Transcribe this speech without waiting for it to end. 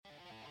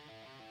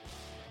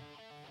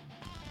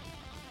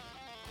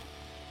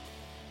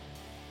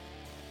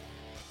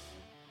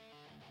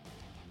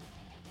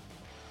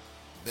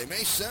They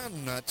may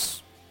sound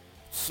nuts,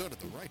 so do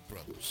the Wright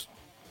brothers.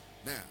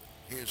 Now,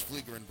 here's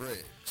Fleeger and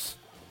Briggs.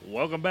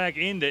 Welcome back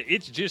into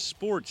It's Just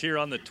Sports here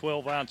on the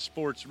 12-Ounce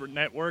Sports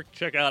Network.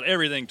 Check out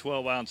everything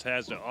 12-Ounce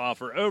has to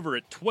offer over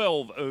at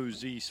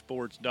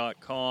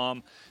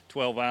 12ozsports.com,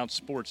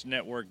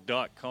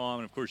 12ouncesportsnetwork.com.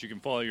 And, of course, you can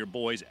follow your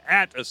boys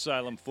at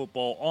Asylum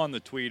Football on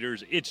the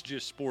tweeters. It's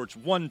Just Sports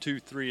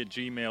 123 at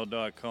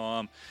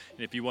gmail.com.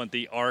 And if you want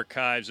the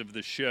archives of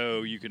the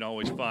show, you can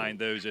always find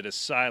those at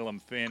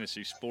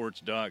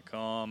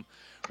asylumfantasysports.com.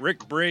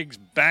 Rick Briggs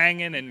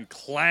banging and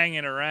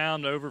clanging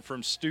around over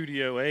from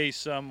Studio A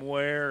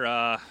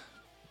somewhere.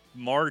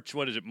 March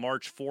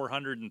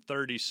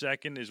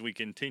 432nd as we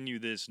continue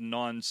this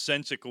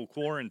nonsensical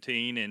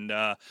quarantine.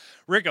 And,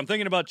 Rick, I'm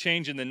thinking about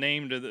changing the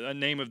name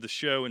of the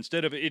show.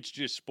 Instead of It's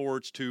Just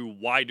Sports to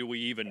Why Do We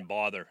Even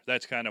Bother?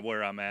 That's kind of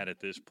where I'm at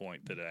this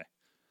point today.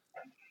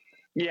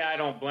 Yeah, I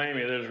don't blame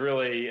you. There's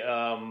really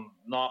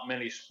not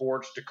many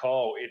sports to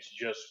call It's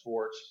Just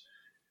Sports.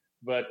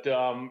 But,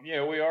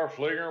 we are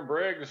Fleeger and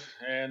Briggs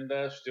and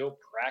still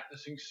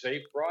practicing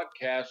safe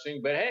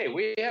broadcasting. But, hey,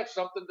 we have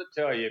something to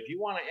tell you. If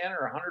you want to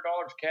enter $100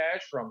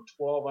 cash from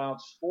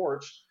 12-Ounce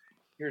Sports,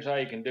 here's how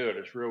you can do it.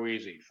 It's real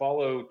easy.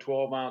 Follow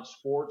 12-Ounce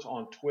Sports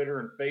on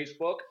Twitter and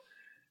Facebook.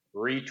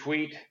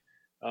 Retweet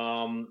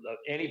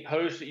any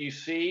post that you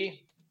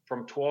see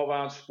from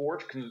 12-Ounce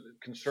Sports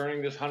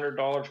concerning this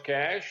 $100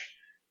 cash.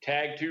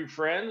 Tag 2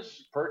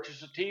 friends.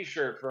 Purchase a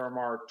T-shirt from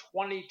our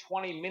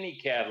 2020 mini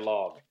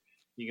catalog.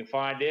 You can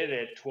find it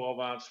at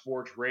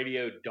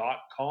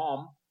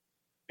 12ouncesportsradio.com.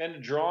 And the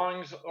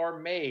drawings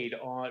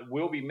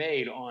will be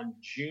made on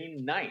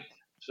June 9th.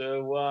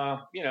 So,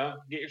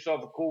 get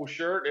yourself a cool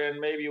shirt and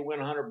maybe you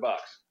win $100.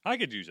 I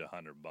could use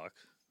 $100.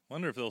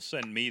 Wonder if they'll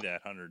send me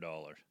that $100.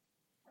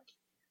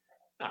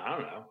 I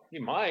don't know.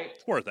 You might.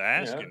 It's worth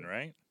asking,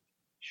 right?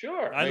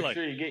 Sure. Make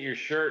sure you get your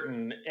shirt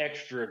in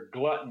extra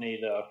gluttony,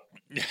 though,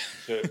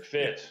 so it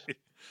fits.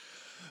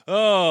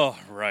 Oh,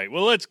 right.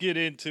 Well, let's get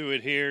into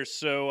it here.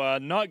 So,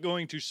 not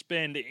going to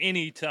spend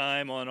any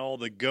time on all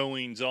the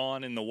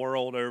goings-on in the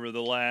world over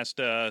the last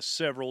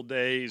several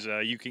days.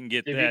 You can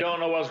get that. If you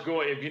don't know what's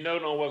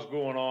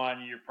going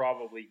on, you're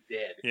probably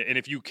dead. Yeah, and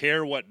if you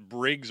care what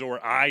Briggs or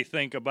I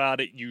think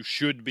about it, you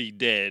should be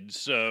dead.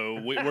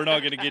 So we're not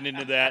going to get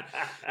into that,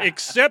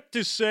 except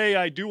to say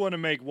I do want to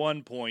make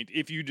one point.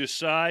 If you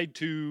decide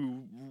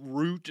to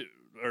loot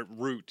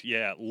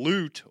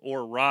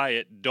or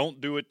riot,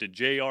 don't do it to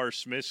J.R.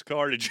 Smith's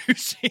car. Did you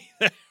see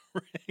that?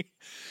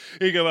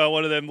 He come out,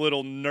 one of them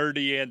little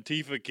nerdy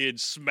Antifa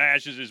kids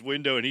smashes his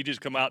window, and he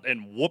just come out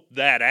and whoop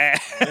that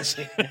ass.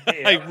 Yeah.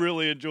 I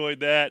really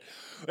enjoyed that.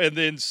 And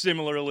then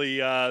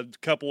similarly, a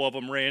couple of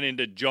them ran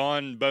into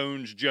John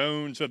Bones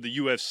Jones of the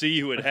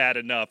UFC who had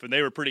enough, and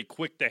they were pretty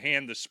quick to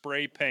hand the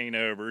spray paint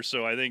over.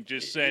 So I think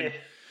just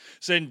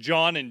send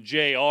John and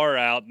JR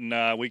out,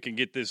 and we can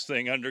get this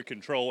thing under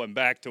control and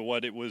back to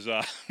what it was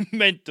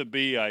meant to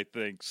be, I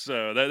think.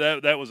 So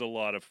that was a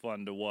lot of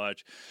fun to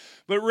watch.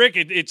 But, Rick,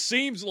 it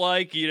seems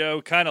like,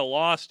 kind of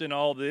lost in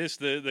all this.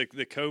 The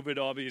COVID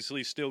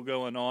obviously still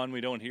going on.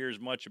 We don't hear as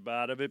much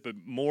about it, but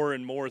more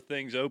and more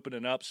things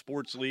opening up.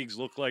 Sports leagues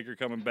look like are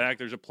coming back.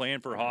 There's a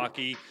plan for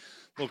hockey.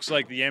 Looks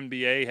like the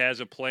NBA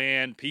has a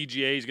plan.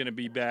 PGA is going to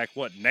be back,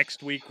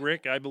 next week,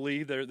 Rick? I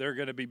believe they're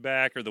going to be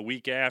back, or the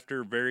week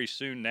after. Very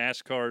soon,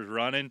 NASCAR is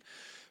running.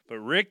 But,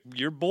 Rick,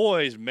 your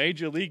boys,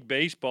 Major League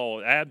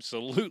Baseball,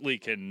 absolutely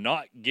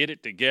cannot get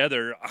it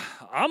together.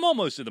 I'm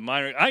almost at the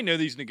minor. I know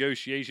these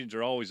negotiations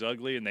are always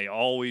ugly, and they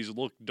always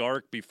look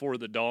dark before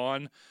the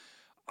dawn.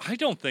 I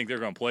don't think they're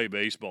going to play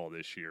baseball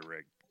this year,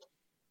 Rick.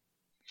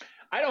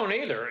 I don't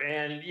either.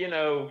 And,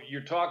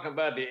 you're talking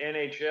about the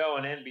NHL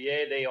and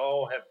NBA. They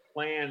all have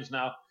plans.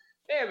 Now,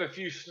 they have a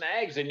few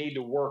snags they need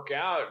to work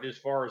out as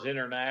far as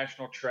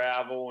international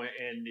travel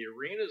and the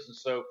arenas and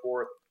so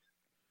forth.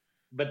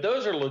 But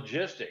those are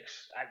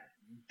logistics.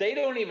 They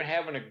don't even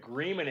have an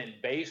agreement in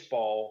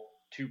baseball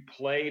to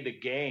play the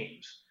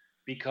games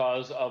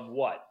because of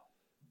what?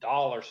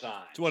 Dollar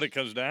signs. That's what it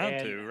comes down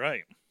to,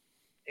 right?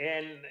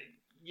 And,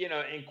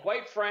 and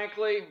quite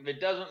frankly, it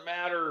doesn't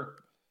matter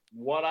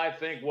what I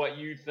think, what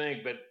you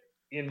think, but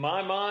in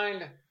my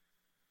mind,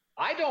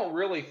 I don't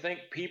really think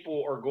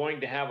people are going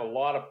to have a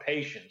lot of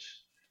patience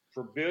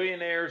for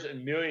billionaires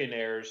and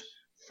millionaires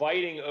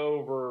fighting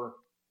over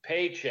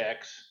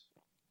paychecks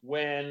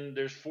when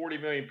there's 40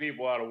 million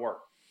people out of work.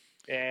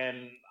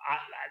 And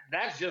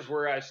that's just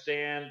where I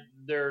stand.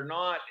 They're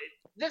not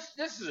 – this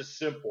is a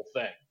simple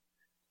thing.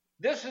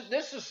 This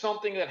is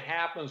something that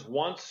happens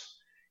once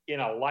in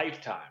a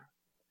lifetime.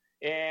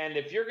 And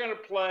if you're going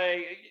to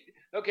play –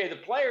 okay, the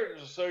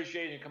Players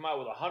Association come out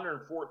with a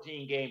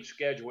 114-game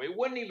schedule. It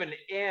wouldn't even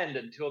end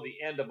until the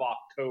end of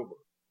October.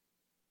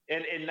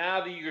 And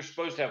now that you're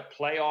supposed to have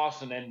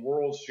playoffs and then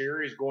World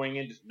Series going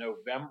into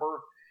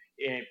November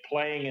and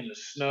playing in the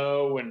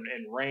snow and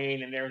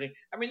rain and everything,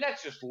 I mean,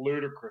 that's just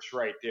ludicrous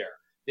right there.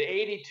 The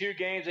 82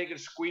 games they could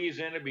squeeze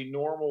in to be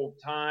normal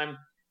time.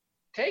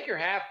 Take your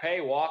half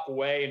pay, walk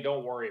away, and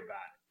don't worry about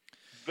it.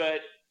 But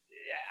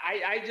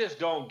I just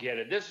don't get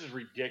it. This is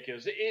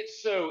ridiculous.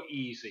 It's so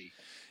easy.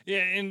 Yeah,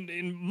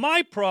 and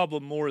my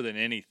problem more than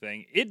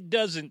anything, it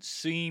doesn't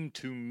seem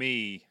to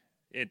me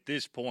at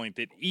this point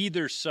that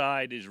either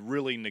side is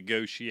really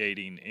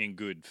negotiating in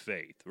good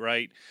faith,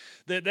 right?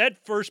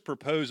 That first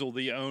proposal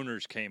the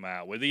owners came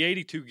out with, the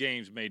 82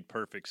 games made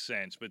perfect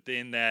sense, but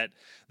then that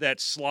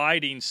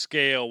sliding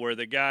scale where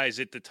the guys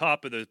at the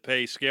top of the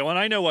pay scale, and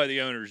I know why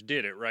the owners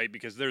did it, right?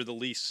 Because they're the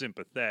least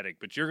sympathetic,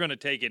 but you're going to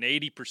take an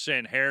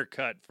 80%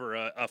 haircut for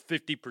a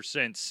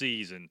 50%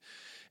 season.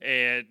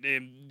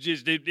 And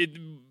just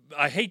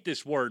I hate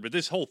this word, but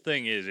this whole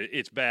thing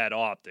it's bad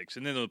optics.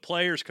 And then the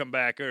players come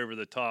back over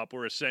the top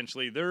where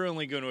essentially they're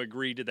only going to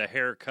agree to the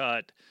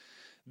haircut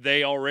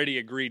they already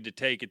agreed to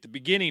take at the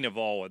beginning of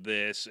all of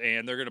this,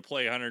 and they're going to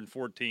play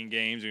 114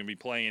 games. They're going to be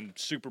playing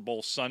Super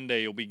Bowl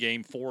Sunday. It'll be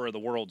Game 4 of the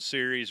World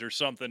Series or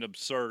something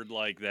absurd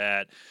like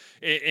that,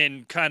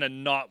 and kind of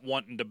not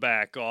wanting to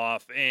back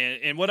off.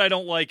 And what I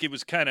don't like, it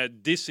was kind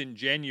of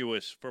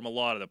disingenuous from a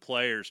lot of the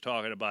players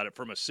talking about it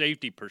from a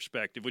safety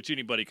perspective, which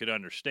anybody could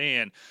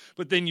understand.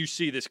 But then you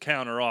see this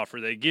counter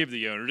offer they give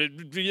the owner.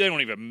 They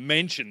don't even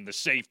mention the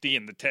safety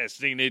and the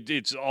testing.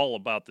 It's all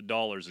about the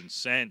dollars and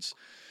cents.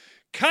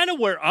 Kind of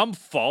where I'm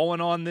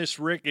falling on this,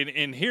 Rick,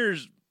 and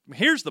here's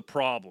the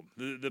problem.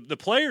 The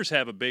players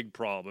have a big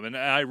problem, and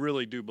I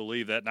really do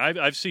believe that. And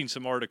I've seen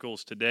some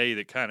articles today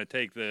that kind of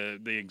take the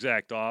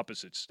exact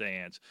opposite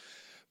stance.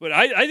 But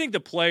I think the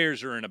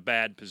players are in a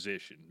bad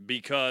position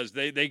because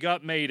they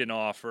got made an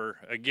offer.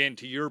 Again,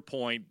 to your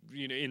point,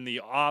 in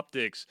the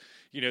optics,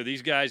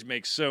 these guys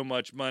make so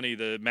much money,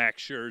 the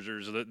Max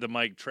Scherzers, the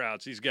Mike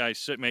Trouts, these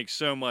guys make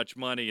so much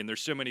money, and there's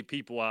so many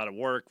people out of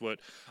work. But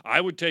I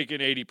would take an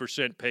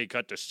 80% pay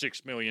cut to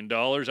 $6 million.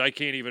 I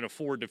can't even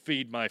afford to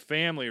feed my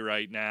family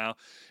right now.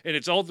 And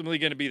it's ultimately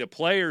going to be the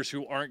players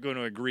who aren't going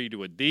to agree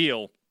to a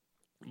deal.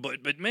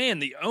 But man,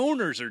 the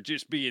owners are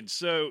just being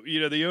so,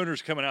 the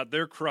owners coming out,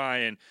 they're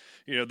crying,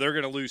 they're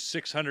going to lose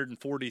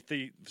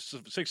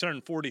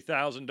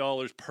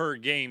 $640,000 per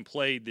game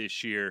played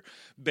this year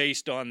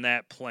based on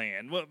that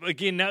plan. Well,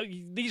 again, now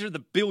these are the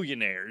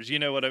billionaires, you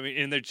know what I mean?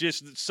 And they're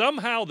just,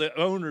 somehow the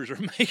owners are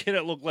making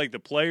it look like the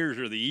players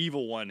are the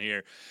evil one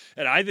here.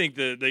 And I think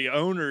the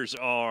owners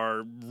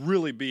are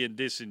really being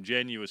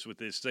disingenuous with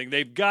this thing.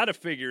 They've got to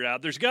figure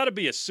out, there's got to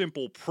be a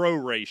simple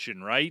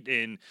proration, right?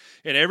 And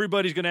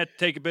everybody's going to have to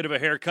take a bit of a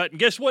haircut. And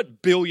guess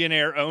what,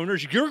 billionaire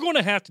owners? You're going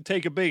to have to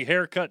take a big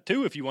haircut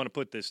too if you want to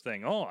put this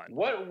thing on.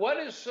 What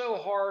is so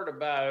hard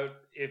about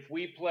if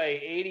we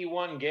play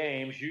 81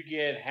 games, you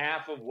get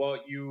half of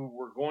what you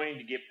were going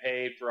to get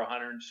paid for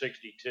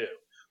 162?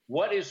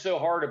 What is so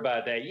hard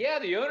about that? Yeah,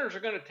 the owners are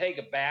going to take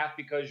a bath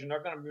because you're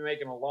not going to be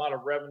making a lot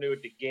of revenue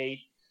at the gate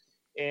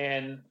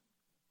and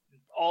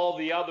all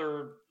the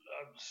other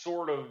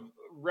sort of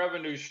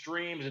revenue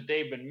streams that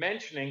they've been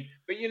mentioning.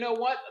 But you know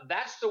what?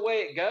 That's the way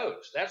it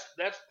goes. That's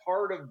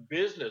part of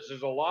business.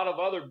 There's a lot of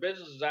other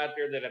businesses out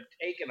there that have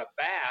taken a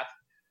bath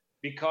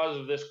because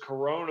of this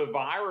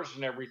coronavirus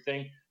and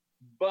everything,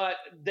 but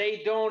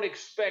they don't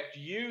expect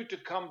you to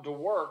come to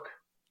work.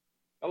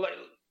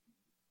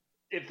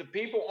 If the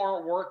people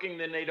aren't working,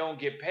 then they don't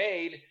get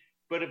paid.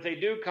 But if they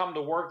do come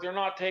to work, they're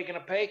not taking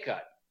a pay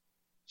cut.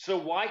 So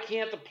why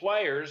can't the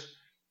players,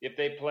 if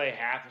they play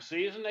half a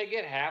season, they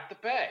get half the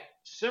pay?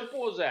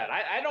 Simple as that.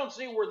 I don't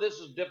see where this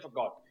is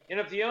difficult. And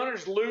if the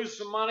owners lose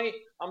some money,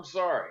 I'm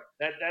sorry.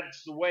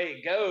 That's the way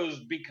it goes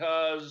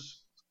because,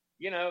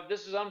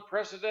 this is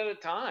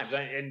unprecedented times.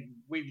 And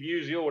we've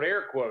used the old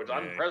air quotes, yeah.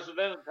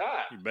 Unprecedented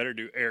times. You better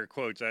do air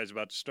quotes. I was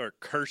about to start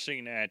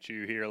cursing at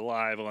you here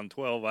live on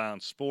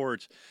 12-Ounce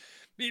Sports.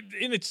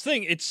 And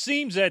it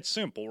seems that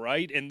simple,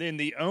 right? And then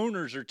the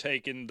owners are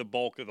taking the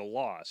bulk of the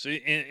loss.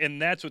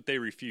 And that's what they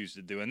refuse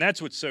to do. And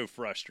that's what's so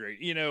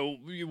frustrating.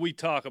 We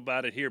talk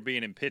about it here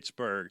being in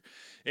Pittsburgh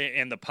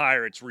and the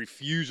Pirates'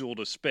 refusal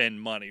to spend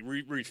money,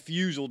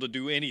 refusal to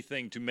do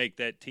anything to make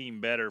that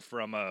team better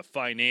from a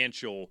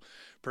financial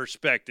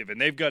perspective.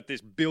 And they've got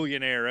this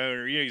billionaire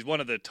owner. He's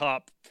one of the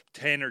top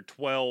 10 or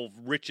 12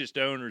 richest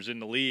owners in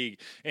the league,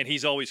 and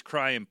he's always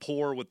crying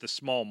poor with the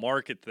small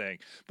market thing.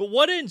 But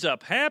what ends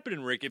up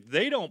happening, Rick, if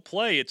they don't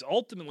play, it's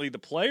ultimately the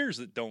players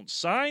that don't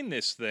sign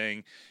this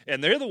thing,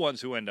 and they're the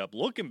ones who end up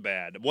looking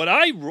bad. What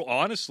I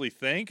honestly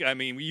think,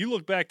 you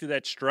look back to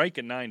that strike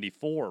in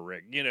 94,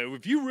 Rick,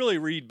 if you really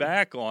read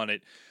back on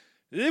it,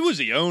 it was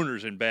the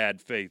owners in bad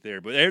faith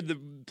there, but the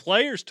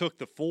players took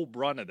the full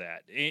brunt of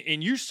that.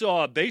 And you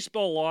saw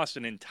baseball lost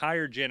an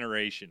entire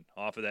generation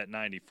off of that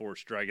 94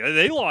 strike.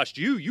 They lost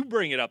you. You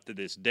bring it up to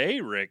this day,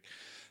 Rick.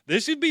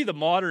 This would be the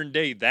modern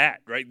day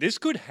right? This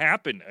could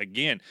happen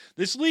again.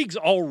 This league's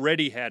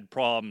already had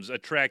problems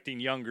attracting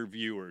younger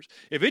viewers.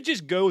 If it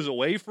just goes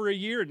away for a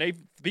year and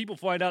people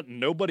find out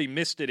nobody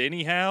missed it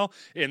anyhow,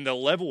 and the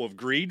level of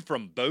greed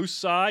from both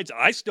sides,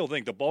 I still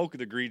think the bulk of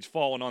the greed's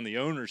falling on the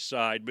owner's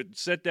side, but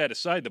set that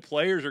aside, the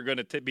players are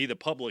going to be the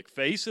public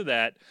face of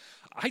that.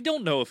 I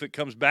don't know if it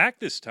comes back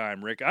this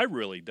time, Rick. I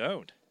really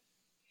don't.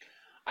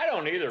 I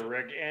don't either,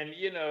 Rick. And,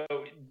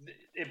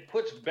 it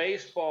puts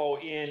baseball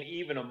in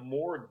even a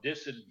more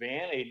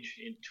disadvantage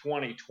in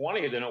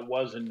 2020 than it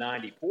was in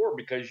 94,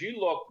 because you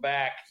look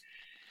back,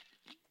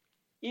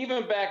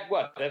 even back,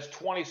 that's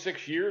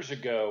 26 years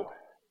ago,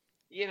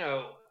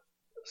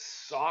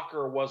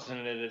 soccer wasn't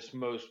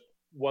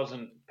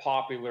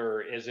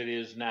popular as it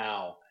is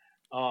now.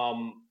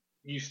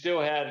 You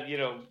still had,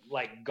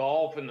 like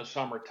golf in the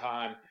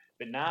summertime,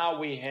 but now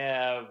we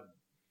have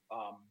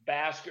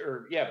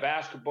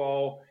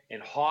basketball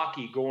and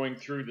hockey going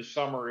through the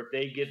summer if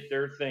they get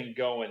their thing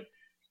going.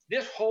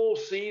 This whole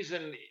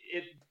season,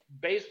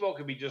 baseball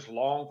could be just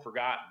long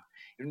forgotten.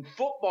 And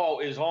football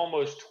is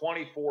almost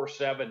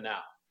 24/7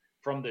 now,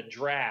 from the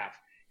draft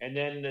and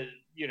then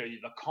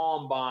the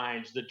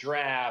combines, the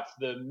draft,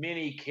 the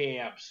mini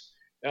camps.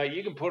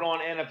 You can put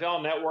on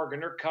NFL Network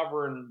and they're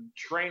covering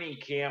training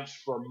camps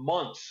for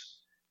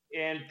months,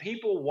 and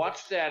people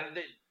watch that.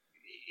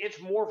 It's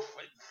more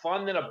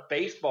fun than a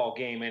baseball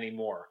game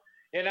anymore.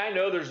 And I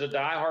know there's a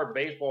diehard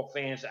baseball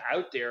fans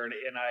out there,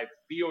 and I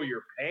feel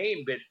your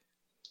pain, but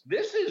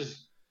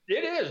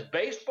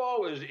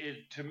baseball is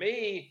to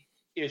me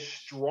is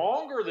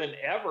stronger than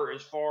ever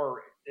as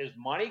far as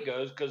money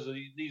goes, because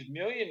these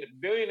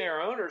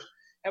billionaire owners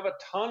have a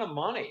ton of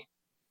money,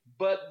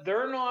 but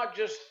they're not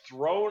just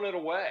throwing it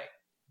away.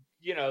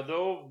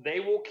 They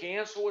will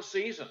cancel a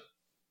season,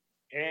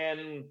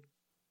 and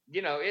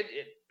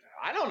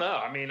I don't know.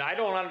 I mean, I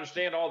don't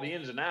understand all the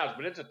ins and outs,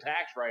 but it's a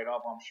tax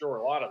write-off, I'm sure,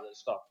 a lot of this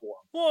stuff for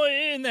them. Well,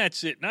 and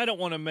that's it. And I don't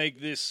want to make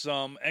this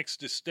some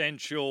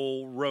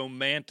existential,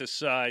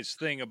 romanticized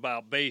thing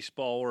about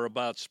baseball or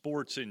about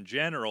sports in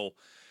general.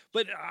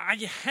 But I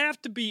have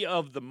to be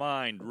of the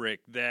mind, Rick,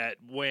 that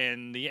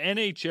when the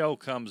NHL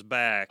comes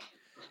back,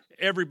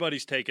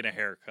 everybody's taking a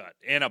haircut,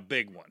 and a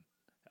big one.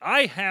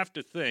 I have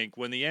to think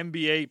when the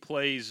NBA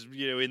plays,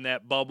 in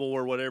that bubble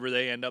or whatever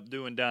they end up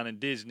doing down in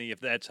Disney, if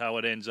that's how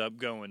it ends up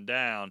going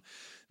down,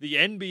 the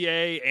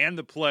NBA and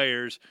the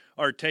players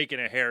are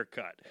taking a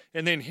haircut.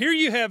 And then here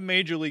you have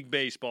Major League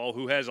Baseball,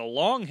 who has a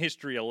long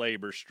history of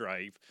labor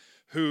strife,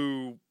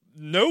 who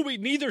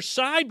neither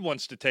side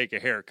wants to take a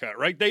haircut,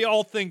 right? They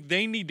all think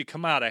they need to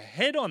come out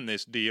ahead on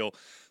this deal.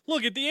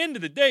 Look, at the end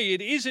of the day,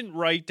 it isn't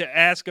right to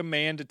ask a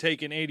man to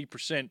take an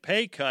 80%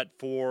 pay cut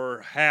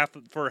for half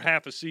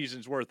a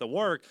season's worth of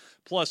work,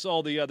 plus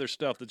all the other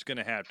stuff that's going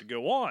to have to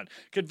go on.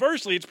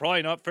 Conversely, it's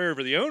probably not fair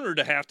for the owner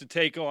to have to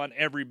take on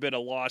every bit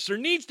of loss. There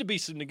needs to be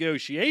some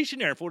negotiation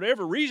there. For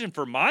whatever reason,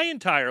 for my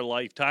entire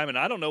lifetime, and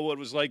I don't know what it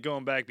was like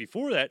going back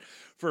before that,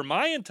 for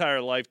my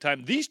entire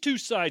lifetime, these two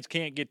sides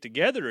can't get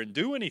together and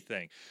do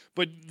anything.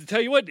 But to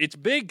tell you what, it's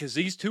big because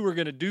these two are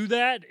going to do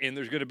that, and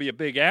there's going to be a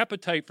big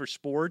appetite for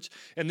sports.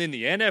 And then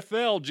the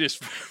NFL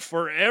just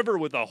forever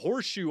with a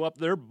horseshoe up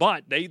their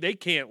butt. They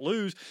can't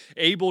lose.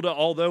 Able to,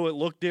 although it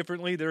looked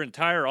differently, their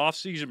entire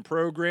offseason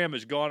program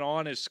has gone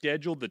on as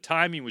scheduled. The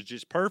timing was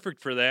just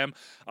perfect for them.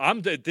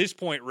 I'm at this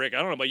point, Rick, I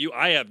don't know about you,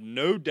 I have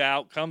no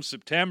doubt come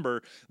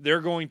September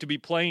they're going to be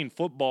playing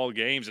football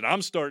games, and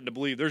I'm starting to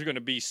believe there's going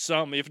to be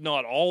some, if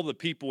not all the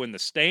people in the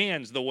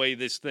stands the way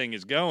this thing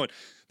is going.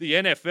 The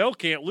NFL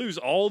can't lose.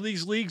 All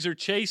these leagues are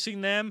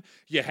chasing them.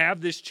 You have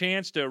this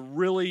chance to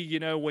really,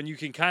 when you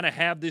can kind of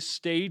have this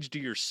stage to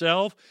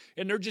yourself,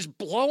 and they're just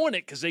blowing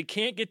it because they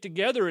can't get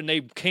together, and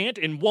they can't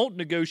and won't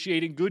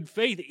negotiate in good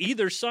faith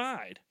either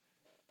side.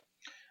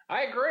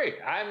 I agree.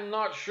 I'm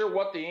not sure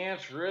what the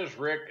answer is,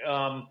 Rick.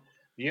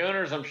 The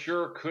owners, I'm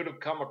sure, could have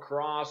come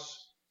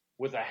across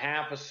with a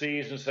half a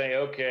season, say,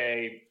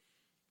 okay,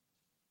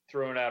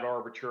 throwing out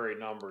arbitrary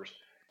numbers.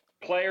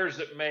 Players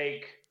that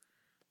make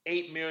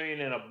 $8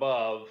 million and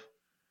above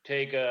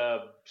take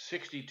a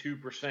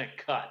 62%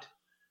 cut,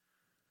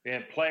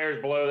 and players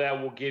below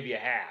that will give you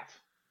half.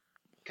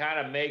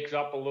 Kind of makes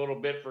up a little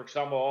bit for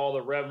some of all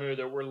the revenue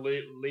that we're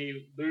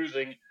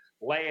losing.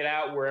 Lay it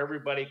out where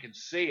everybody can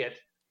see it,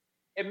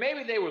 and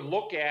maybe they would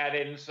look at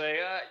it and say,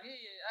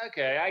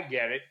 okay, I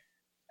get it.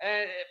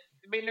 And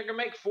I mean, they're going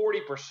to make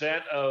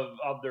 40%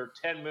 of their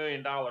 $10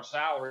 million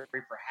salary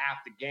for half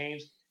the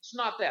games. It's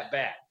not that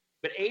bad,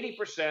 but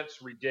 80% is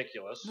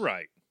ridiculous.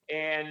 Right.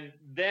 And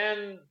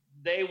then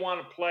they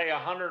want to play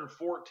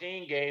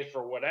 114 games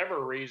for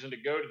whatever reason to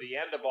go to the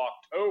end of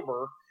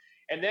October.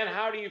 And then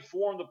how do you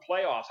form the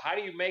playoffs? How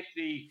do you make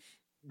the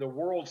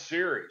World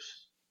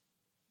Series?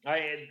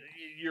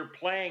 You're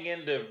playing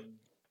into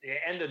the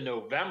end of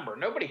November.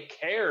 Nobody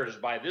cares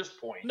by this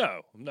point.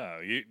 No.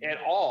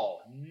 At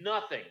all.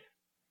 Nothing.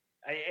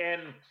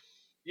 And,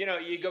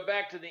 you go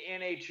back to the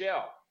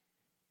NHL.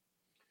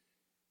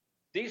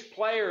 These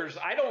players,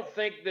 I don't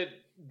think that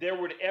there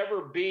would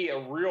ever be a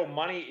real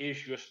money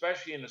issue,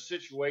 especially in a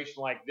situation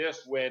like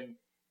this when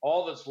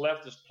all that's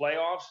left is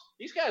playoffs.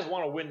 These guys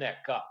want to win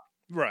that cup.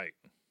 Right.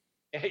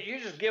 You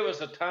just give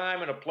us a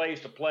time and a place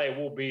to play,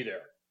 we'll be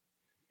there.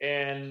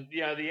 And,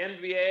 the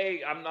NBA,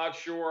 I'm not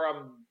sure.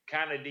 I'm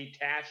kind of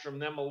detached from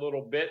them a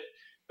little bit.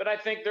 But I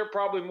think they're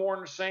probably more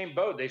in the same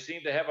boat. They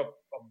seem to have a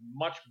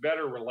much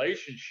better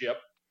relationship.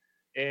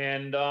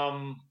 And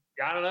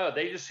I don't know.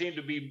 They just seem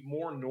to be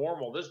more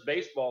normal. This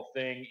baseball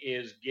thing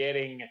is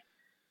getting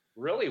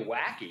really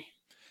wacky.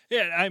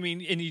 Yeah, I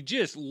mean, and you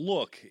just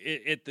look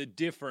at the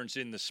difference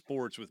in the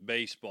sports with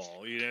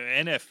baseball.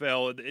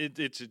 NFL,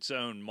 it's its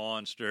own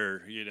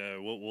monster.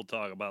 We'll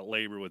talk about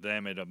labor with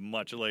them at a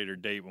much later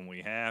date when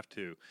we have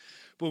to.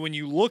 But when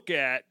you look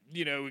at,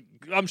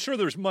 I'm sure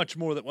there's much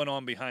more that went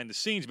on behind the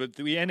scenes, but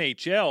the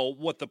NHL,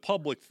 what the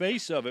public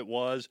face of it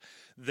was,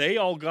 they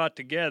all got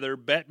together,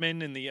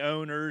 Bettman and the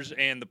owners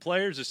and the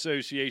Players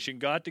Association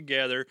got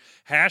together,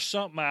 hashed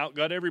something out,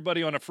 got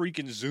everybody on a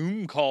freaking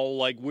Zoom call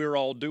like we're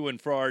all doing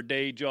for our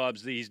day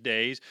jobs these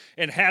days,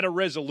 and had a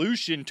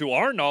resolution to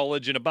our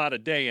knowledge in about a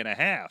day and a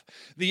half.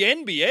 The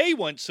NBA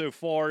went so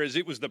far as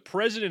it was the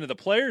president of the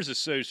Players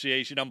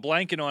Association. I'm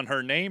blanking on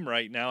her name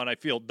right now, and I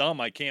feel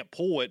dumb. I can't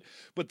pull it.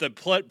 But the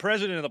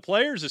president of the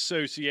Players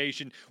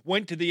Association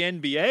went to the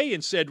NBA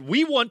and said,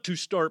 we want to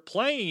start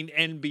playing,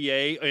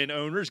 NBA and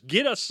owners.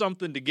 Get us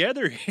something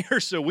together here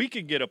so we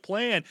can get a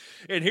plan.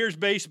 And here's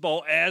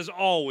baseball, as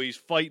always,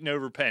 fighting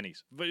over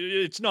pennies. But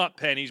it's not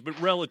pennies, but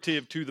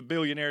relative to the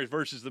billionaires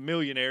versus the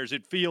millionaires,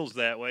 it feels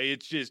that way.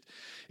 It's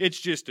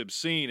just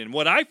obscene. And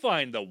what I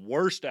find the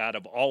worst out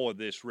of all of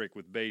this, Rick,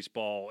 with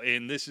baseball,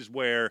 and this is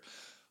where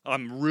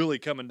I'm really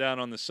coming down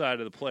on the side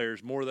of the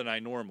players more than I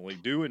normally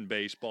do in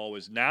baseball,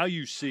 is now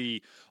you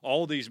see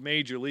all these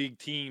major league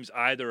teams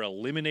either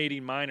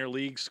eliminating minor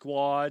league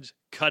squads,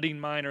 cutting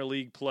minor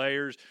league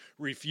players,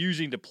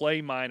 refusing to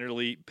pay minor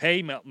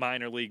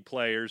league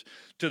players,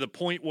 to the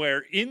point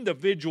where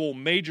individual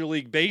Major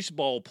League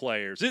Baseball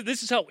players,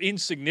 this is how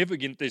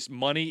insignificant this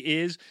money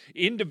is,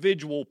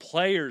 individual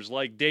players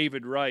like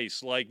David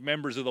Rice, like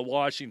members of the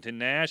Washington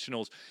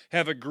Nationals,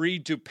 have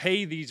agreed to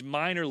pay these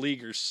minor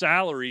leaguers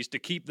salaries to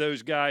keep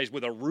those guys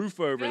with a roof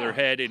over their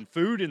head and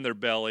food in their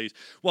bellies,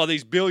 while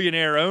these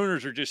billionaire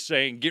owners are just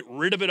saying, get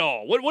rid of it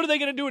all. What are they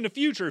going to do in the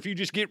future if you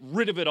just get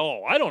rid of it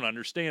all? I don't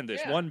understand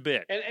this one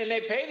bit. And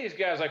they pay these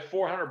guys like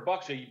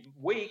 $400 a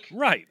week.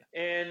 Right.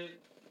 And,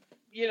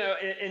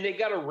 and they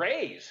got a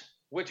raise,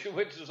 which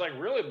is like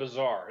really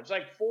bizarre. It's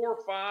like $400,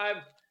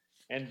 $500,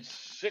 and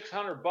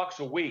 $600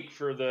 a week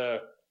for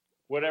the,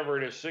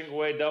 whatever it is,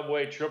 single A, double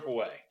A,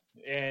 triple A.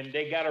 And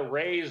they got a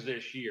raise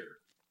this year.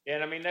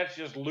 And I mean, that's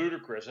just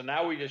ludicrous. And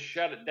now we just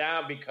shut it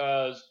down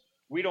because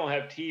we don't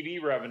have TV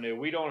revenue.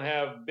 We don't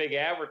have big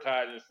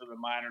advertisers for the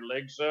minor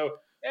league. So,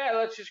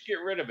 let's just get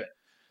rid of it.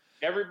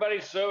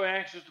 Everybody's so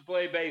anxious to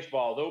play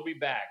baseball. They'll be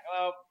back.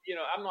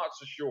 I'm not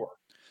so sure.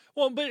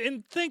 Well,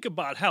 and think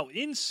about how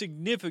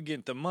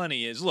insignificant the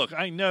money is. Look,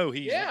 I know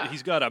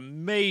he's got a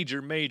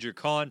major, major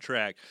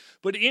contract,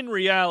 but in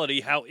reality,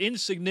 how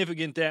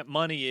insignificant that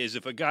money is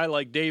if a guy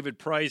like David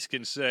Price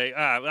can say,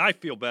 I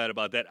feel bad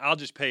about that. I'll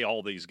just pay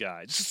all these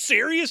guys.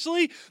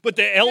 Seriously? But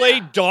the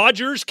LA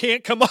Dodgers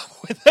can't come up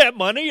with that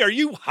money? Are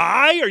you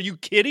high? Are you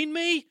kidding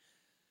me?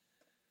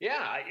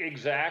 Yeah,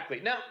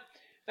 exactly. Now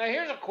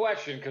here's a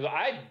question, because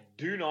I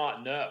do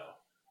not know.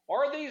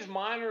 Are these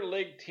minor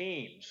league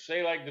teams,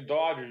 say like the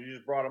Dodgers, you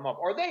just brought them up,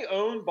 are they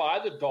owned by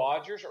the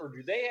Dodgers, or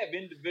do they have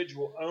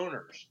individual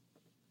owners?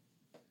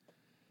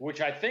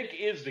 Which I think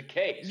is the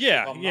case.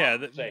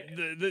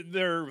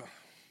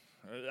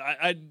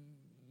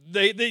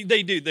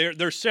 They do.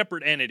 They're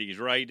separate entities,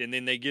 right? And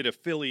then they get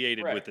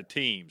affiliated with the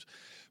teams.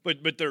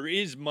 But there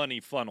is money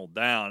funneled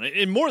down.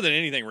 And more than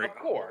anything, Rick,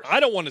 of course, I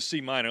don't want to see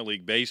minor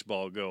league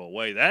baseball go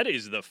away. That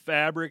is the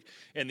fabric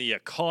and the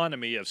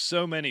economy of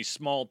so many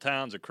small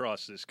towns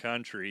across this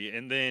country.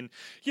 And then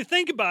you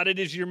think about it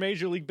as your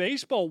Major League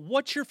Baseball,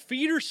 what's your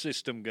feeder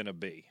system going to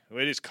be?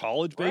 Is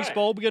college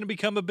baseball going to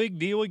become a big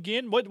deal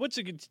again? What's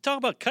it? Talk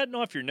about cutting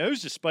off your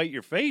nose to spite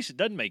your face. It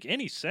doesn't make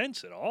any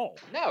sense at all.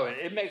 No,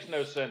 it makes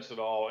no sense at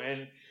all.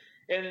 And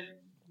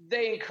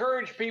they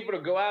encourage people to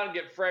go out and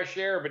get fresh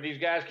air, but these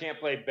guys can't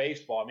play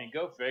baseball. I mean,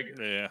 go figure.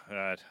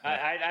 Yeah.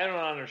 I don't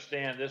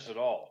understand this at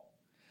all.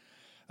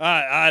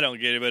 I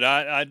don't get it, but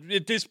I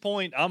at this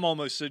point, I'm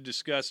almost so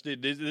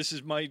disgusted.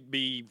 Might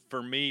be,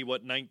 for me,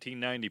 what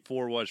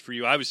 1994 was for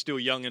you. I was still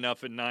young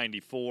enough in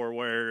 94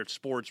 where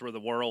sports were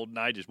the world, and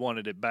I just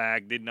wanted it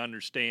back, didn't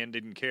understand,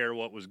 didn't care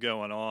what was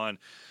going on.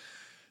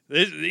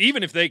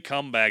 Even if they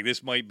come back,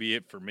 this might be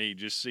it for me,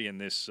 just seeing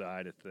this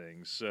side of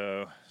things.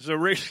 So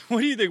Rick,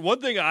 what do you think? One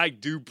thing I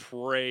do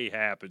pray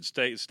happens,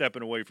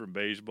 stepping away from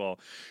baseball.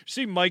 You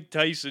see Mike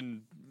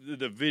Tyson,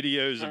 the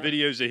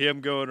videos of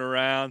him going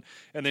around,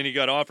 and then he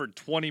got offered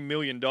 $20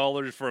 million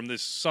from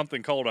this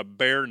something called a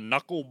bare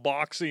knuckle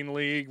boxing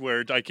league,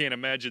 where I can't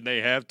imagine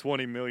they have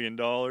 $20 million.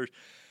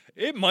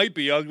 It might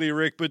be ugly,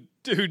 Rick, but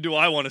dude, do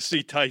I want to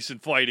see Tyson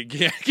fight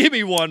again? Give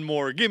me one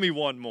more.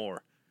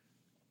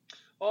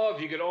 Oh,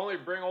 if you could only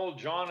bring old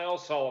John L.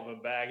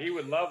 Sullivan back, he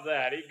would love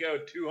that. He'd go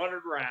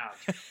 200 rounds.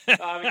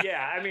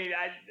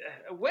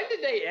 When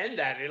did they end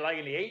that? Like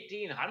in the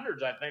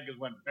 1800s, I think, is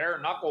when bare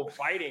knuckle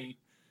fighting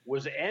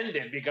was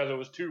ended because it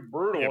was too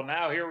brutal. Yep.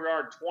 Now here we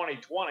are in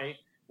 2020.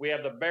 We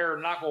have the bare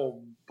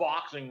knuckle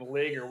boxing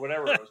league or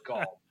whatever it was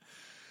called.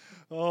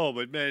 Oh,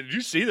 but man, did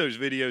you see those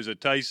videos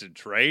of Tyson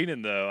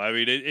training, though? I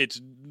mean,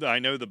 I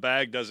know the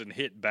bag doesn't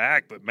hit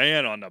back, but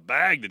man, on the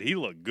bag, did he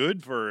look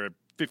good for a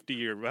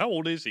 50-year? How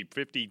old is he?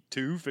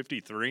 52,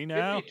 53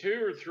 now?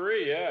 52 or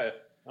 3, yeah.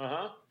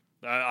 Uh-huh.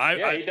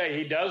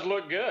 He does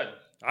look good.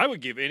 I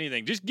would give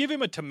anything. Just give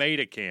him a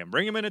tomato can.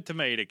 Bring him in a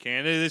tomato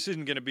can. This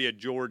isn't going to be a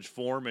George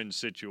Foreman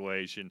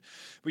situation.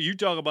 But you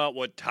talk about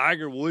what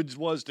Tiger Woods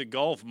was to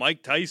golf,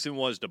 Mike Tyson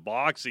was to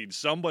boxing.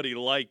 Somebody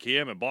like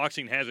him, and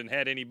boxing hasn't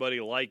had anybody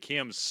like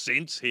him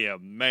since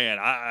him. Man,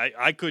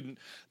 I couldn't.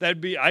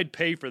 I'd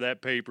pay for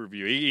that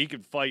pay-per-view. He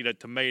could fight a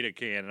tomato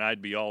can, and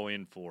I'd be all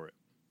in for it.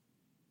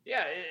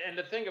 Yeah, and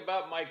the thing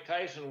about Mike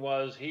Tyson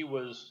was he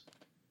was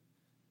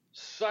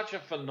such a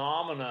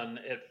phenomenon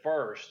at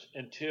first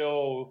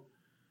until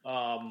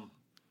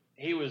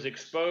he was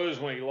exposed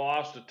when he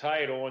lost the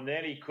title, and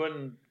then he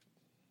couldn't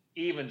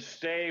even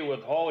stay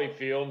with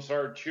Holyfield and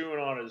started chewing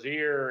on his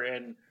ear,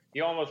 and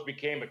he almost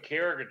became a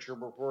caricature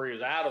before he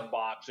was out of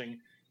boxing.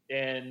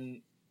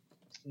 And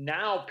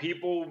now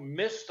people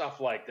miss stuff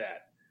like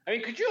that. I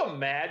mean, could you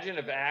imagine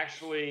if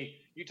actually,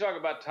 you talk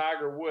about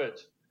Tiger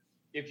Woods,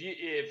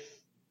 if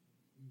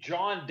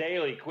John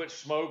Daly quit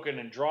smoking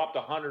and dropped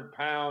 100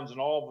 pounds and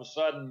all of a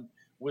sudden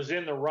was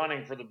in the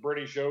running for the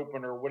British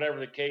Open or whatever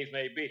the case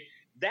may be.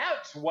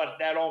 That's what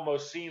that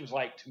almost seems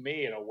like to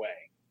me in a way.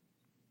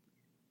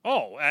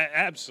 Oh,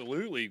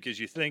 absolutely, because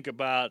you think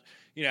about,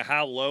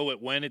 how low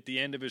it went at the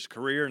end of his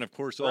career, and, of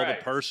course, all the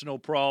personal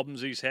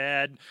problems he's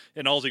had,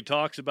 and all he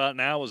talks about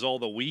now is all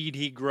the weed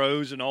he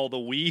grows and all the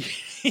weed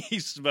he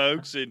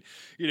smokes, and,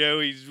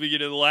 he's,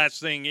 the last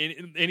thing,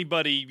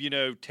 anybody,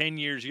 10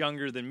 years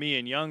younger than me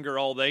and younger,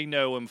 all they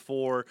know him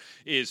for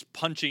is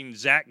punching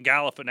Zach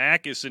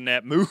Galifianakis in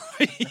that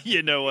movie,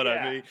 you know what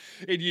I mean?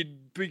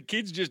 And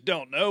kids just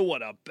don't know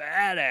what a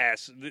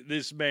badass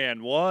this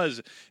man was,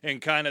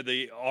 and kind of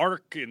the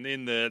arc and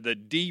then the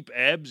deep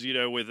ebbs,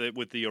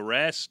 with the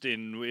arrest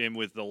and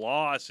with the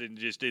loss and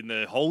just in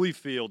the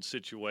Holyfield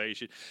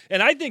situation.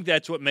 And I think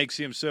that's what makes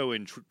him so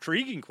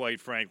intriguing, quite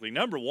frankly.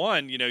 Number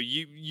one,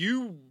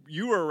 you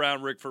were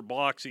around Rick for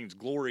boxing's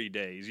glory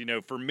days.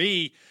 For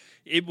me,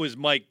 it was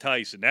Mike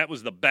Tyson. That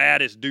was the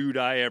baddest dude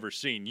I ever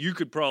seen. You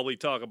could probably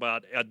talk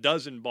about a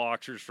dozen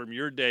boxers from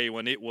your day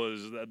when it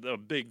was a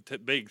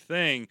big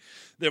thing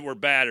that were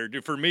badder.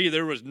 For me,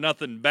 there was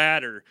nothing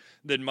badder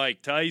than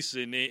Mike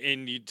Tyson,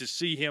 and to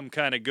see him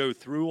kind of go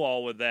through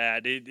all of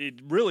that, it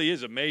really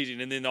is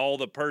amazing. And then all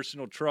the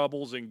personal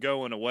troubles and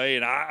going away,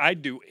 and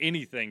I'd do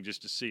anything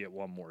just to see it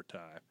one more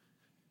time.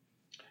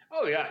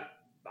 Oh, yeah.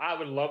 I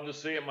would love to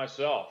see it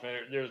myself.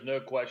 There's no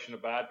question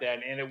about that.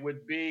 And it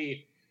would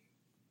be,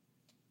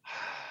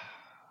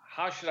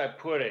 how should I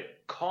put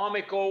it,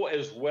 comical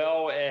as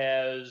well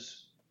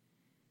as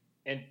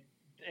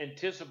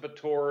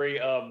anticipatory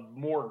of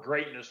more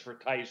greatness for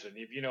Tyson,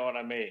 if you know what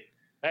I mean.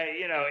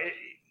 Hey,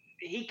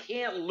 he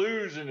can't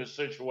lose in this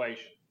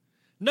situation.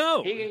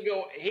 No. He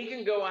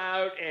can go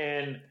out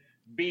and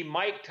be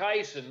Mike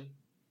Tyson,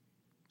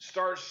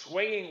 start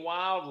swinging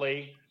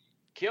wildly,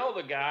 kill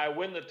the guy,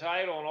 win the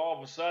title, and all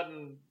of a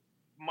sudden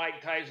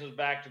Mike Tyson's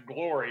back to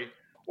glory.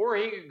 Or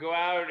he could go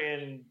out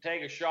and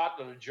take a shot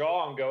to the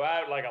jaw and go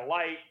out like a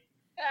light.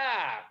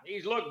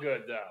 He's looked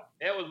good, though.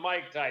 It was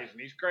Mike Tyson.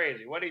 He's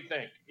crazy. What do you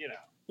think?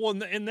 Well,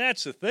 and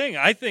that's the thing.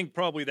 I think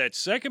probably that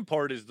second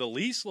part is the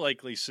least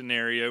likely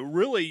scenario.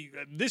 Really,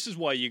 this is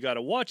why you got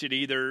to watch it.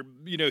 Either,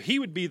 he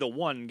would be the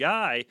one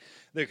guy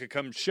that could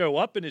come show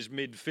up in his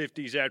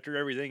mid-50s after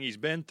everything he's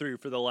been through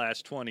for the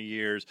last 20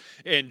 years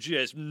and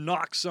just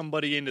knock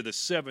somebody into the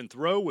seventh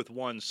row with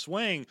one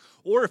swing.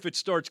 Or if it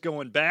starts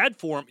going bad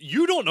for him,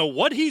 you don't know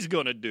what he's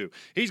going to do.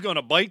 He's going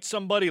to bite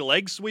somebody,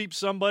 leg sweep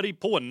somebody,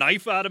 pull a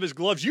knife out of his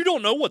gloves. You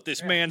don't know what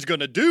this man's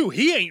going to do.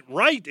 He ain't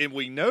right, and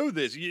we know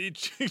this. You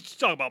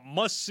talk about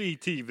must-see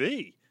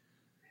TV.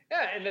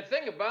 Yeah, and the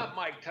thing about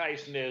Mike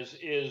Tyson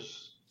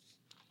is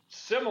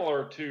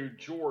similar to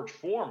George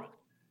Foreman.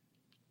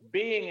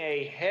 Being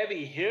a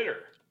heavy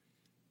hitter,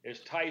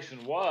 as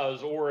Tyson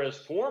was, or as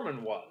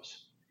Foreman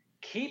was,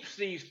 keeps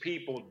these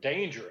people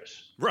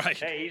dangerous. Right.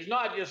 Hey, he's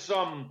not just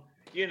some,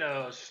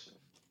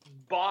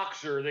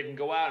 boxer that can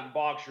go out and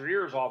box your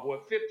ears off. Well,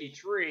 at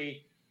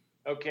 53,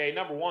 okay,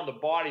 number one, the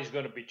body's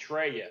going to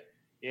betray you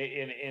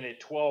in a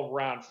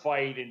 12-round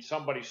fight and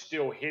somebody's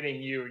still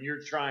hitting you and you're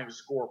trying to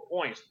score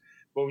points.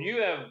 But when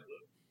you have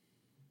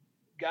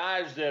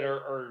guys that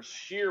are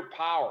sheer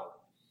power,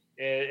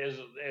 as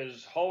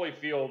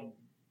Holyfield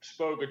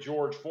spoke of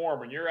George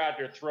Foreman, you're out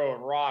there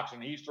throwing rocks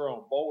and he's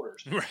throwing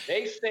boulders. Right.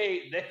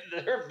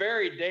 They're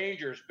very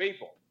dangerous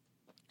people.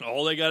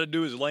 All they got to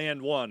do is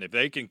land one. If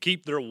they can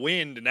keep their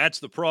wind, and that's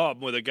the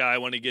problem with a guy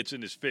when he gets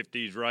in his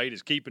 50s, right,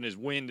 is keeping his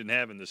wind and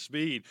having the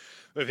speed.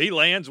 If he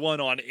lands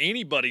one on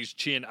anybody's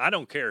chin, I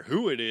don't care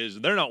who it is,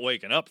 they're not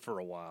waking up for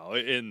a while.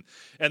 And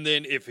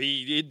then if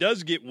it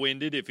does get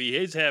winded, if he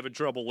is having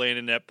trouble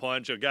landing that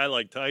punch, a guy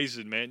like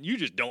Tyson, man, you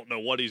just don't know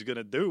what he's going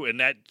to do, and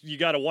that you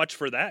got to watch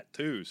for that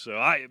too. So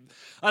I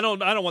don't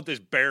want this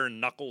bare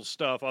knuckle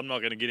stuff. I'm not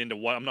going to get into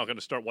I'm not going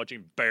to start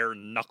watching bare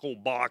knuckle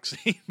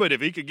boxing. But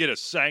if he could get a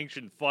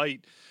sanctioned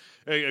fight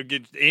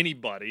against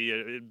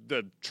anybody,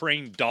 the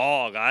trained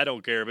dog. I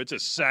don't care if it's a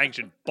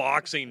sanctioned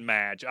boxing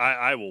match.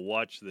 I will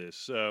watch this.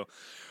 So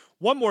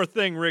one more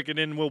thing, Rick, and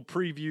then we'll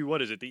preview,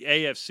 the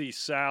AFC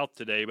South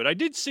today. But I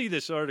did see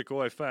this article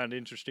I found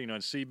interesting on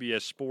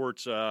CBS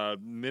Sports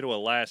middle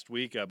of last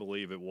week, I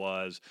believe it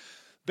was,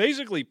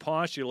 basically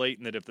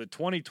postulating that if the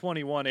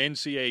 2021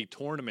 NCAA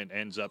tournament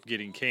ends up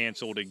getting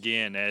canceled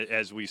again,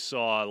 as we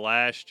saw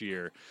last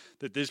year,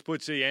 that this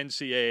puts the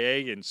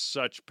NCAA in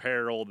such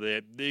peril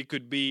that it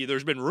could be,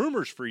 there's been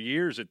rumors for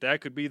years that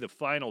could be the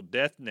final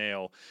death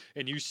nail,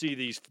 and you see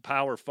these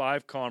Power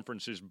 5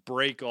 conferences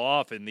break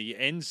off and the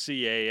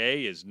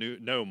NCAA is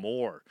no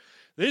more.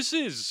 This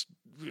is,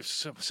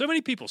 so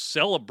many people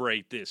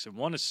celebrate this and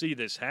want to see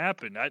this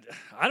happen.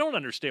 I don't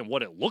understand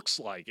what it looks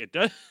like. It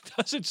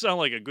doesn't sound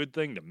like a good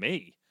thing to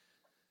me.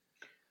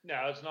 No,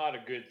 it's not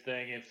a good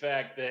thing. In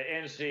fact, the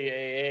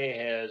NCAA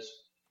has,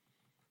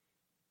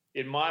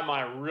 in my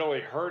mind, really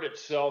hurt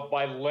itself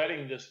by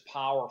letting this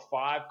Power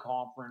 5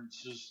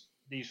 conferences,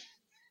 these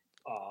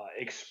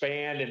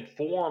expand and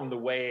form the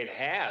way it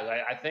has.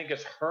 I think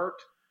it's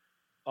hurt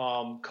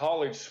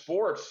college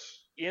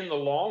sports in the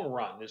long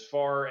run as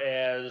far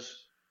as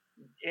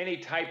any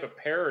type of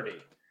parity.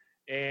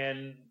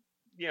 And,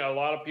 a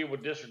lot of people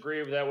disagree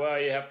with that. Well,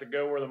 you have to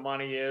go where the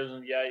money is.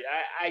 And yeah,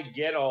 I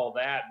get all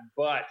that,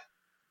 but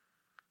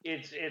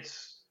it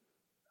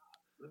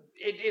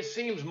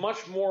seems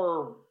much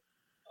more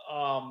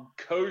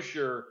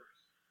kosher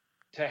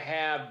to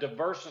have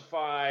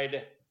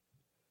diversified,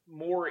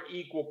 more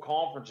equal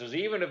conferences,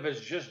 even if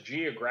it's just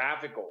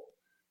geographical.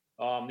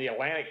 The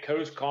Atlantic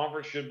Coast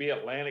Conference should be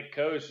Atlantic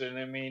Coast. And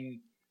I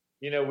mean,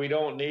 we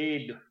don't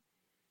need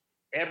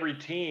every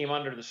team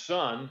under the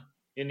sun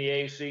in the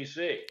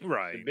ACC.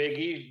 Right.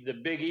 The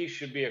Big East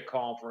should be a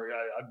conference,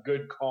 a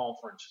good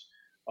conference.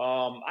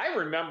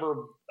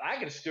 I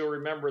can still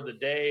remember the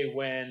day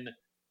when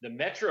the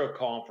Metro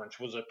Conference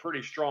was a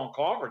pretty strong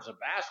conference in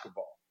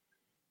basketball.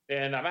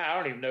 And I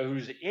don't even know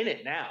who's in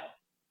it now.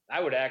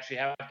 I would actually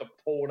have to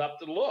pull it up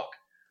to look.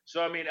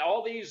 So, I mean,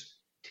 all these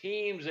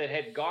teams that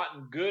had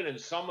gotten good in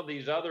some of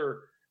these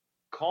other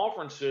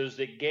conferences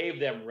that gave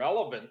them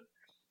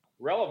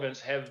relevance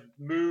have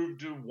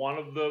moved to one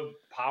of the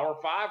Power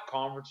 5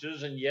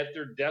 conferences, and yet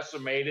they're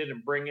decimated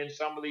and bring in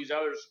some of these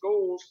other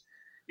schools,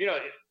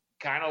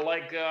 kind of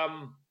like,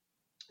 I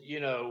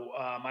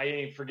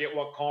didn't forget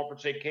what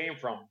conference they came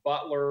from,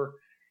 Butler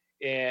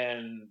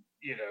and,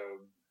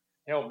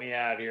 help me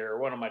out here.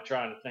 What am I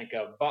trying to think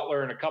of?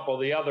 Butler and a couple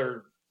of the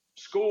other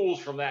schools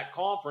from that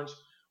conference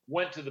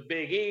went to the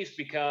Big East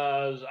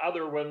because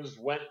other ones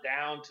went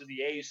down to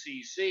the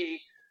ACC.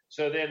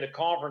 So then the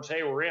conference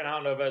they were in, I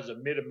don't know if it was a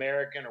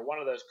Mid-American or one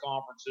of those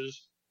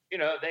conferences,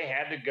 they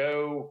had to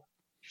go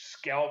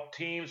scalp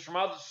teams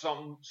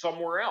from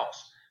somewhere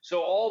else.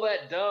 So all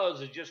that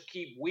does is just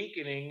keep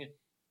weakening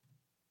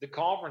the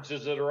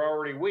conferences that are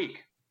already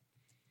weak.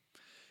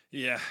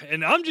 Yeah,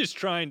 and I'm just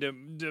trying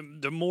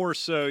to more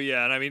so,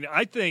 yeah. And I mean,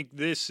 I think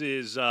this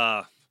is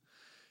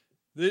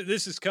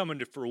coming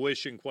to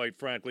fruition, quite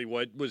frankly,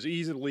 what was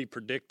easily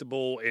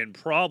predictable and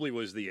probably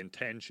was the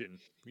intention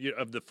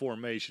of the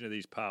formation of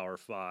these Power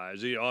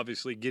Fives.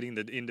 Obviously, getting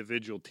the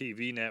individual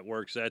TV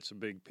networks, that's a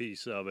big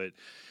piece of it,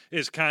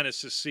 is kind of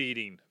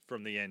seceding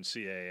from the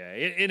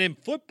NCAA. And in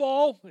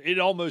football, it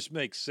almost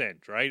makes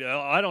sense, right?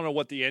 I don't know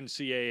what the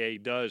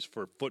NCAA does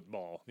for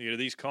football.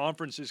 These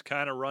conferences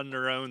kind of run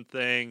their own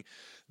thing.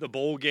 The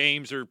bowl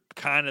games are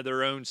kind of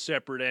their own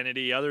separate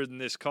entity. Other than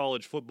this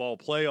college football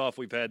playoff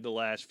we've had the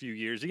last few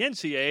years, the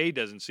NCAA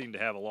doesn't seem to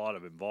have a lot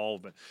of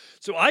involvement.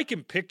 So I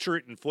can picture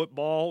it in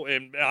football,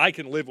 and I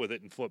can live with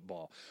it in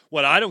football.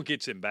 What I don't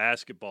get's in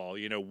basketball,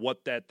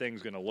 what that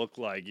thing's going to look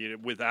like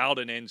without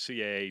an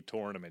NCAA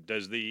tournament.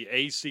 Does the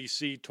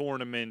ACC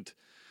tournament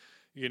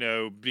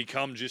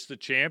become just the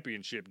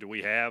championship? Do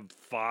we have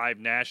 5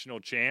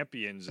 national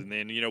champions? And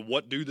then,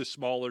 what do the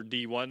smaller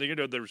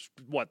D1? There's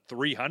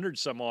 300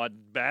 some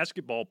odd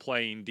basketball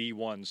playing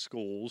D1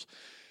 schools.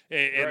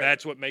 And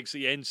that's what makes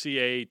the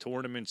NCAA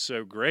tournament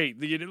so great.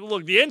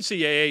 Look, the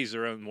NCAA is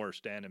their own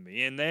worst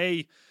enemy. And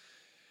they,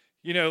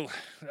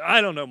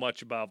 I don't know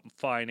much about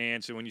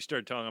finance. And when you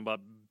start talking about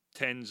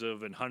tens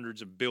of and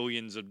hundreds of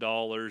billions of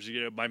dollars,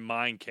 my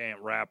mind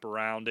can't wrap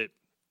around it.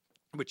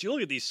 But you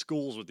look at these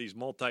schools with these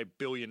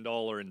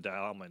multi-billion-dollar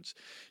endowments.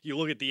 You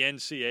look at the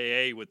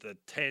NCAA with the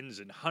tens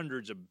and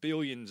hundreds of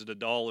billions of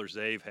dollars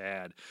they've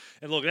had.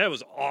 And look, that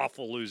was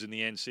awful losing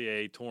the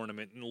NCAA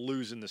tournament and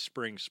losing the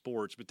spring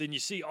sports. But then you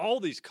see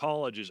all these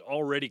colleges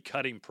already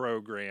cutting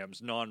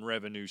programs,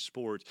 non-revenue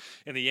sports,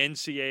 and the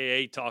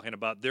NCAA talking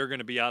about they're going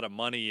to be out of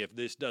money if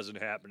this doesn't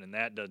happen and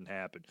that doesn't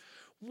happen.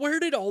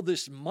 Where did all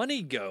this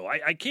money go?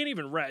 I can't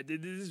even –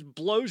 this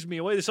blows me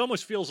away. This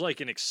almost feels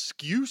like an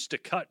excuse to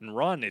cut and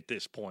run at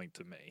this point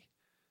to me.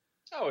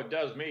 Oh, it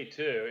does me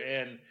too.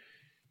 And,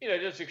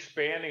 just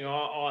expanding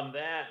on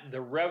that,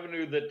 the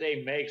revenue that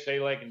they make,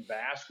 say like in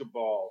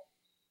basketball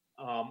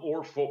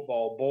or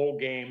football, bowl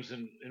games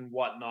and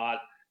whatnot,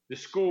 the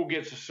school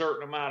gets a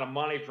certain amount of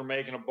money for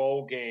making a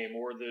bowl game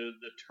or the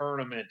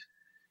tournament.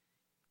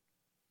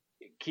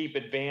 keep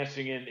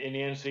advancing in the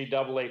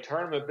NCAA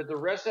tournament. But the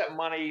rest of that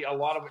money, a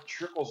lot of it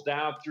trickles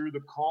down through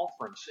the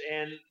conference.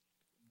 And it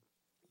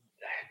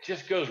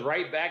just goes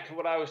right back to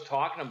what I was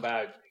talking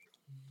about.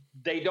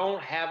 They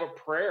don't have a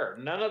prayer.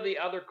 None of the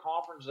other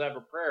conferences have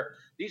a prayer.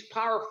 These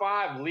Power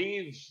Five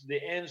leaves the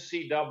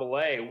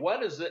NCAA.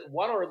 What is it?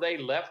 What are they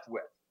left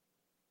with?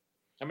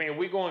 I mean, are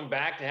we going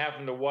back to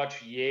having to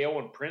watch Yale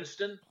and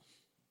Princeton,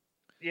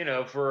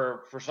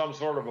 for some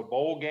sort of a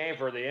bowl game,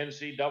 for the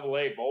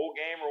NCAA bowl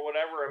game or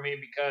whatever? I mean,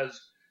 because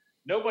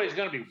nobody's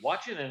going to be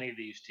watching any of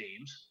these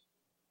teams,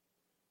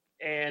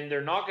 and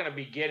they're not going to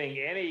be getting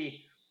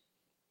any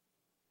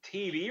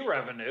TV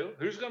revenue.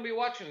 Who's going to be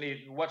watching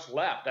what's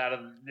left out of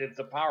if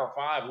the Power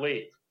Five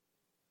leave?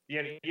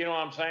 You know what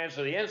I'm saying?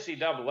 So the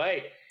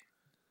NCAA,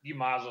 you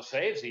might as well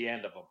say it's the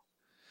end of them.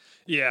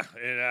 Yeah,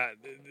 and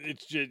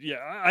it's just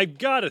I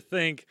got to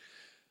think.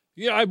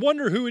 Yeah, I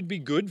wonder who would be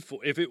good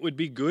for, if it would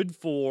be good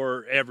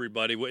for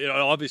everybody. It would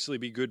obviously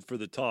be good for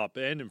the top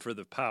end and for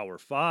the Power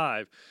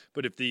Five,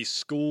 but if these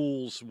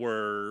schools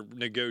were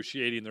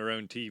negotiating their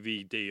own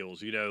TV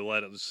deals,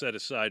 let it set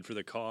aside for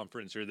the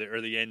conference or the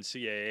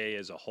NCAA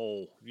as a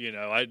whole,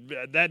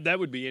 that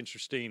would be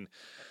interesting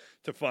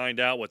to find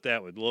out what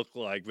that would look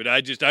like. But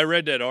I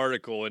read that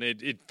article and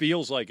it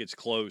feels like it's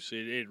close.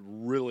 It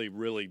really,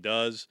 really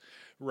does.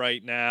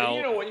 Right now,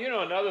 and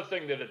another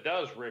thing that it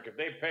does, Rick, if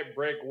they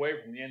break away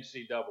from the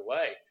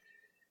NCAA,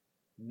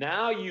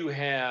 now you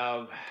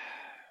have,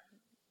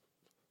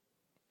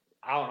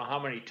 I don't know how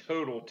many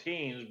total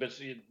teams, but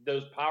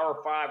those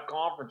Power Five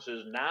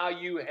conferences, now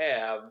you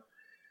have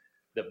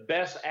the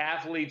best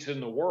athletes in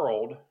the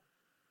world,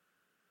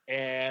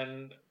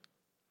 and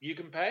you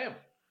can pay them.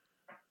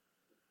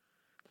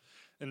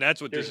 And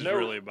that's what this is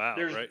really about,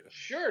 right?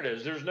 Sure it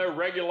is. There's no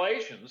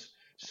regulations.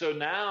 So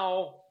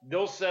now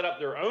they'll set up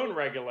their own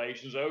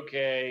regulations.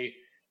 Okay,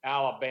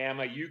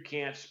 Alabama, you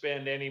can't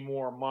spend any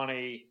more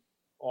money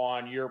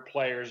on your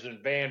players than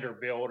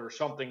Vanderbilt or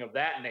something of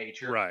that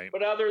nature. Right.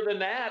 But other than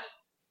that,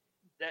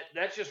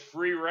 that's just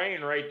free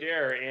reign right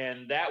there.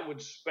 And that would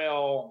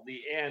spell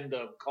the end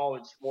of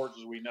college sports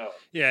as we know it.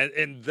 Yeah,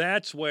 and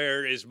that's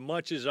where, as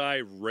much as I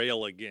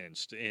rail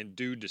against and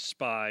do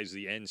despise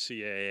the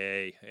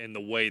NCAA and the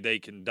way they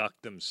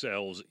conduct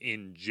themselves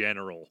in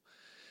general,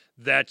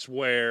 that's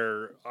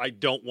where I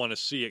don't want to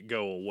see it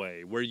go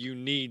away, where you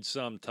need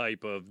some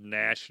type of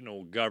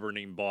national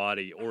governing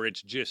body, or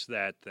it's just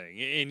that thing.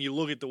 And you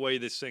look at the way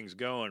this thing's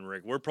going,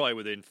 Rick, we're probably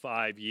within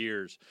 5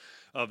 years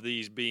of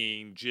these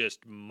being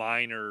just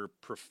minor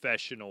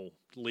professional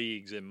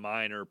leagues and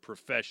minor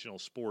professional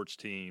sports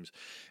teams,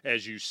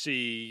 as you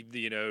see,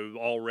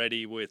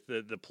 already with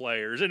the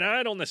players. And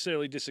I don't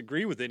necessarily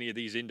disagree with any of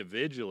these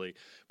individually,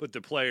 but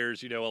the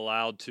players,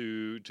 allowed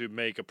to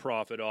make a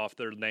profit off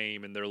their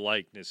name and their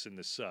likeness and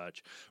the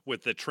such,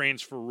 with the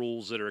transfer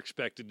rules that are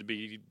expected to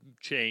be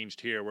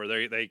changed here,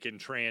 where they can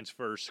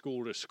transfer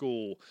school to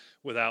school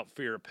without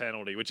fear of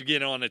penalty, which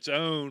again, on its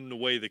own, the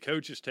way the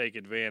coaches take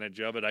advantage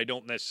of it, I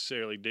don't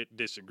necessarily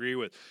disagree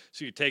with.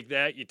 So you take the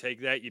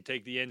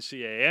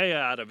NCAA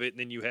out of it, and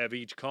then you have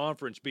each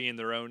conference being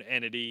their own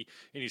entity,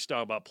 and you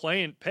talk about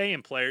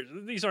paying players.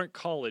 These aren't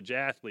college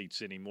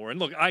athletes anymore. And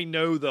look, I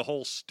know the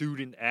whole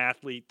student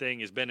athlete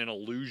thing has been an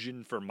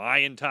illusion for my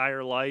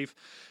entire life,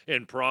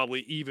 and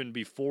probably even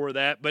before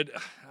that, but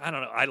I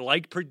don't know. I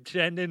like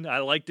pretending. I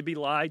like to be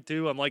lied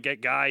to. I'm like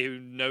that guy who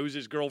knows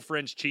his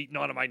girlfriend's cheating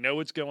on him. I know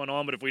what's going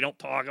on, but if we don't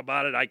talk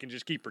about it, I can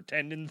just keep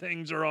pretending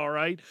things are all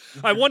right.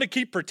 I want to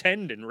keep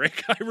pretending,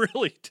 Rick. I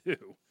really do.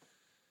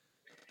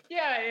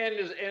 Yeah,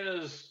 and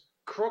as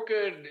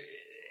crooked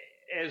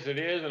as it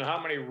is and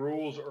how many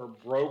rules are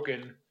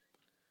broken,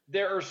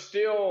 there are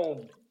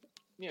still,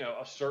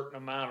 a certain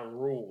amount of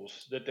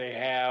rules that they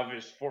have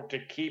is to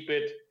keep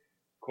it,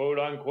 quote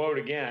unquote,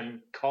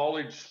 again,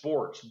 college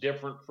sports,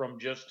 different from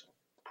just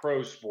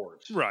pro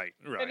sports. Right.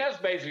 And that's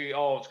basically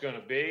all it's going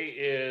to be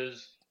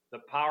is the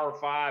Power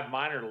Five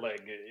minor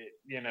league,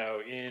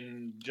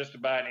 in just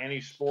about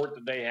any sport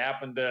that they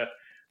happen to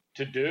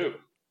do,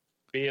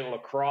 be it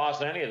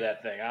lacrosse, any of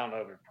that thing. I don't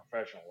know if it's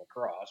professional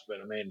lacrosse, but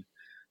I mean,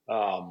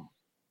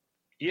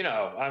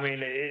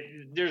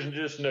 there's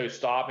just no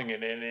stopping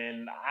it.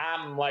 And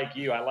I'm like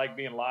you. I like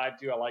being lied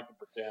to. I like to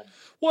pretend.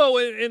 Well,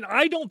 and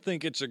I don't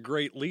think it's a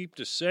great leap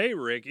to say,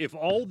 Rick, if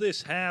all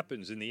this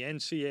happens and the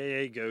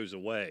NCAA goes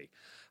away,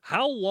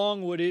 how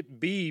long would it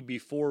be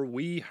before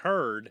we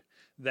heard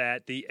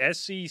that the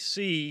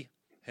SEC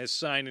has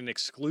signed an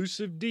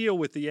exclusive deal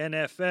with the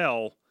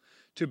NFL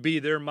to be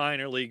their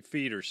minor league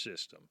feeder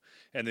system?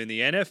 And then the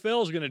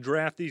NFL is going to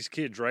draft these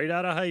kids right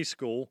out of high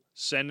school,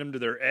 send them to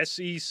their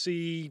SEC,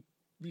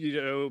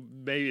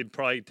 maybe it'd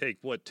probably take,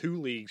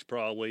 2 leagues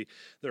probably,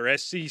 their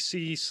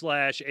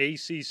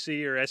SEC/ACC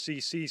or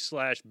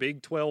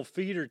SEC/Big 12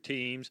 feeder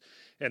teams,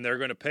 and they're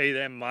going to pay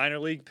them minor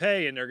league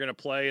pay, and they're going to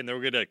play, and they're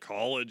going to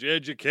college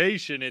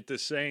education at the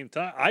same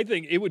time. I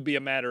think it would be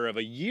a matter of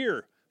a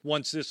year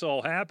once this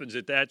all happens,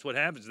 that's what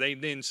happens. They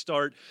then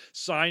start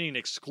signing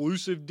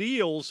exclusive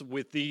deals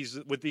with these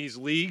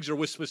leagues or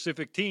with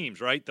specific teams,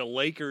 right? The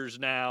Lakers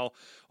now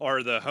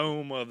are the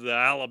home of the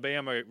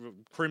Alabama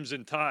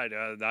Crimson Tide.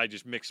 I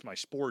just mixed my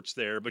sports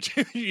there, but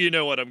you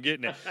know what I'm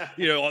getting at.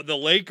 The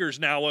Lakers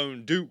now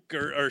own Duke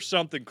or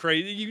something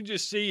crazy. You can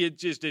just see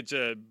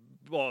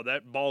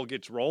that ball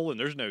gets rolling.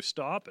 There's no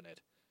stopping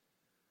it.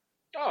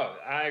 Oh,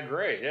 I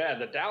agree. Yeah,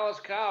 the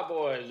Dallas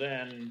Cowboys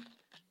and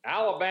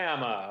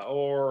Alabama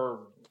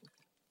or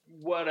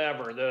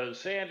whatever, the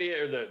San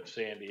Diego.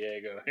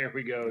 Here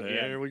we go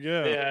again. There we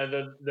go. Yeah,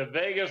 the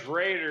Vegas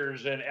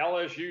Raiders and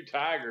LSU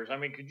Tigers. I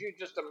mean, could you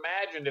just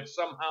imagine if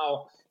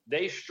somehow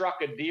they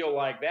struck a deal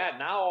like that?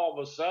 Now all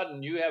of a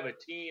sudden you have a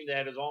team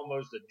that is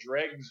almost the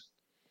dregs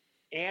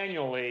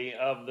annually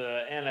of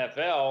the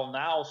NFL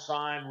now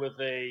signed with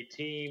a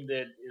team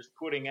that is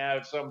putting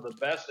out some of the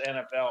best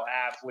NFL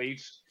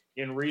athletes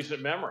in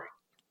recent memory.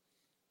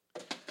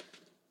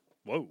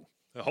 Whoa.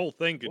 The whole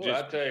thing could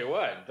I'll tell you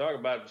what, talk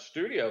about the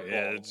studio.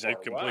 Yeah, it's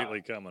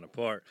completely coming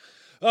apart.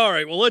 All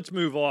right, well, let's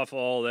move off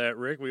all that,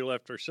 Rick. We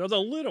left ourselves a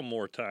little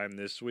more time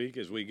this week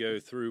as we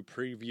go through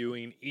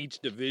previewing each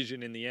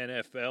division in the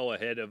NFL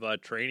ahead of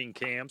training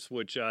camps,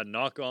 which,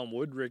 knock on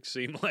wood, Rick,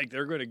 seem like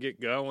they're going to get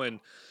going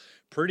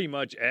pretty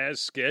much as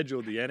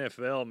scheduled. The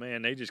NFL,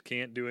 man, they just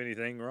can't do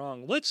anything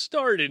wrong. Let's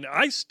start, and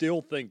I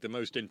still think the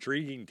most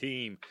intriguing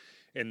team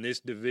in this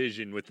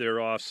division with their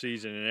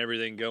offseason and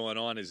everything going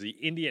on is the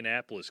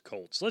Indianapolis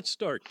Colts. Let's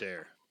start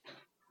there.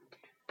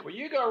 Well,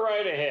 you go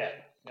right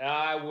ahead.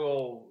 I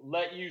will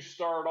let you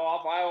start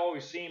off. I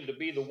always seem to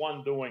be the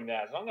one doing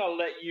that. So I'm going to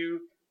let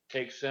you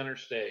take center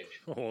stage.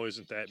 Oh,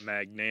 isn't that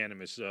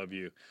magnanimous of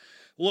you?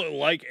 Look,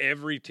 like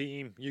every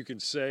team, you can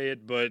say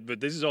it, but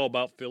this is all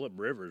about Phillip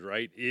Rivers,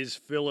 right? Is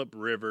Phillip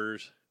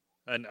Rivers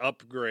an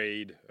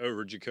upgrade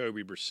over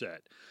Jacoby Brissett?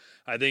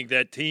 I think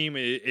that team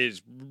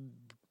is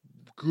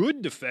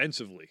good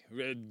defensively,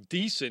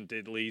 decent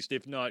at least,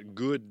 if not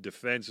good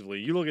defensively.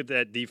 You look at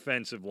that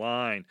defensive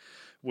line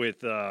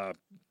with my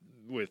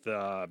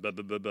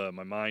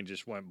mind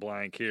just went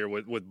blank here,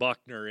 with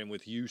Buckner and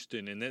with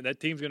Houston, and that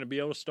team's going to be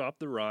able to stop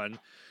the run.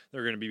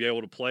 They're going to be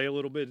able to play a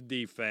little bit of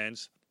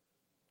defense.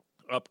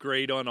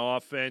 Upgrade on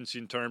offense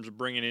in terms of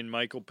bringing in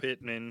Michael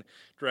Pittman,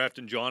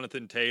 drafting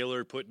Jonathan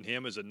Taylor, putting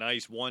him as a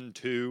nice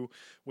 1-2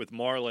 with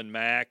Marlon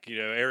Mack.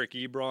 Eric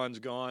Ebron's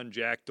gone,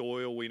 Jack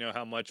Doyle. We know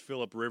how much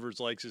Phillip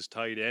Rivers likes his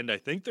tight end. I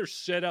think they're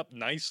set up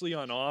nicely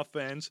on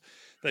offense.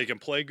 They can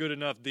play good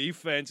enough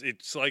defense.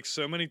 It's like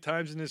so many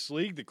times in this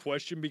league, the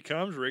question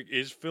becomes, Rick,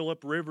 is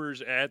Phillip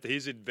Rivers at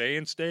his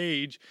advanced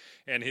age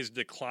and his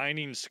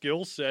declining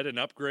skill set an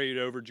upgrade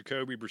over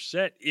Jacoby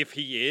Brissett? If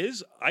he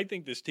is, I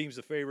think this team's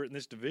the favorite in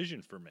this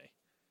division for me.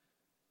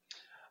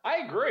 I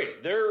agree.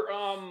 They're,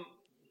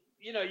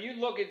 you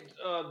look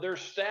at their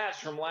stats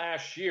from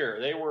last year.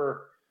 They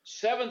were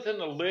 7th in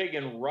the league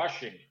in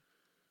rushing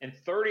and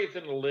 30th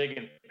in the league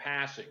in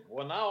passing.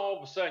 Well, now all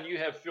of a sudden you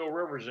have Phil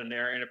Rivers in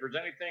there, and if there's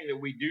anything that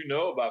we do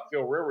know about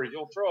Phil Rivers,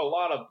 he'll throw a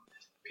lot of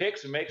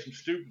picks and make some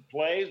stupid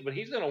plays, but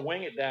he's going to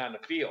wing it down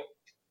the field.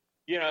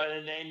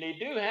 And they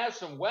do have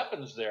some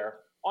weapons there.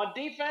 On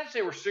defense,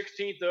 they were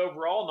 16th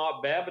overall,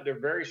 not bad, but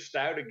they're very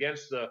stout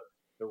against the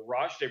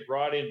rush. They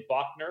brought in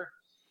Buckner.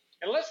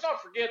 And let's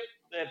not forget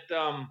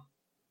that,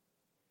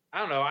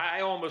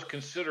 I almost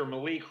consider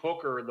Malik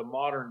Hooker the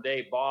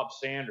modern-day Bob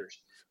Sanders.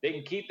 They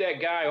can keep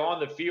that guy on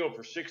the field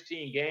for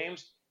 16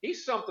 games.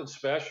 He's something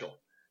special.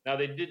 Now,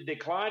 they did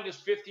decline his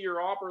fifth-year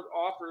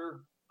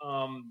offer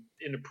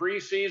in the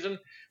preseason,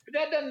 but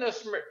that doesn't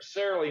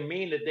necessarily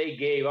mean that they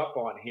gave up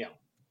on him.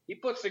 He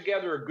puts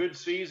together a good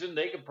season.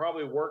 They could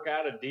probably work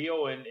out a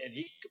deal, and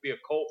he could be a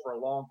Colt for a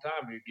long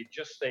time if he could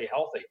just stay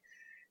healthy.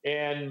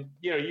 And,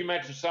 you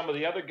mentioned some of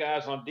the other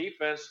guys on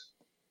defense.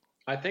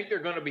 I think they're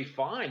going to be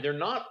fine. They're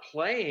not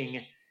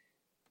playing,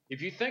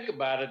 if you think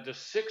about it, the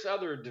 6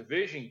 other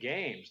division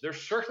games, they're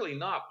certainly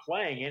not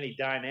playing any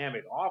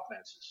dynamic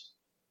offenses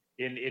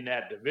in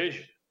that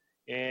division.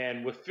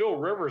 And with Phil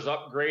Rivers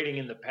upgrading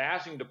in the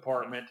passing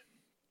department,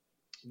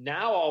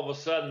 now all of a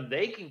sudden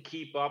they can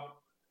keep up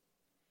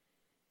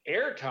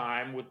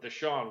airtime with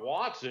Deshaun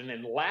Watson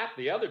and lap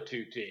the other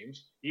 2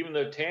 teams. Even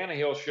though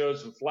Tannehill showed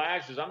some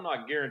flashes, I'm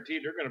not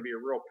guaranteed they're going to be a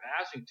real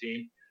passing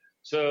team.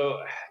 So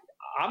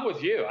I'm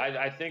with you.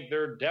 I think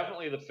they're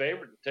definitely the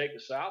favorite to take the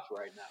South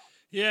right now.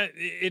 Yeah,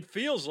 it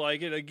feels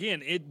like it.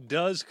 Again, it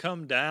does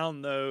come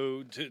down,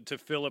 though, to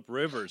Phillip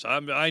Rivers.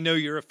 I know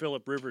you're a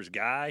Phillip Rivers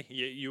guy.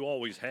 You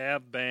always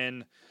have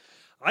been.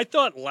 I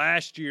thought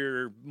last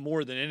year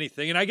more than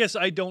anything, and I guess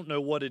I don't know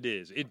what it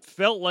is. It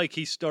felt like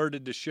he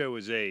started to show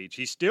his age.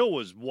 He still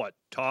was,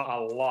 top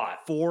a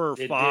lot 4 or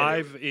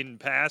 5 in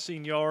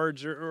passing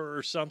yards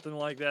or something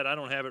like that. I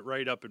don't have it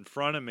right up in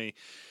front of me.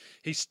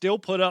 He still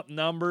put up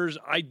numbers.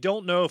 I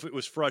don't know if it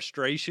was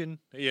frustration,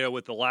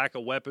 with the lack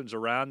of weapons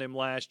around him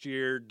last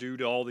year due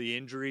to all the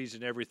injuries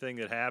and everything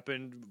that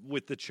happened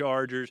with the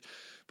Chargers.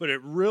 but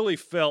it really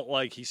felt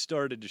like he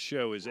started to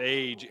show his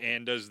age.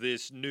 And does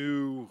this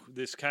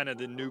kind of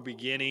the new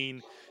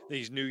beginning,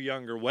 these new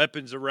younger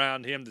weapons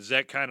around him, does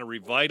that kind of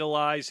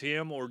revitalize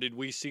him, or did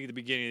we see the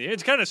beginning?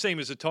 It's kind of the same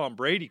as the Tom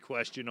Brady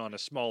question on a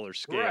smaller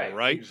scale,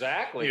 right?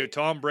 Exactly.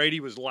 Tom Brady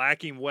was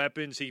lacking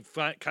weapons. He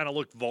kind of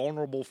looked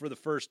vulnerable for the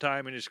first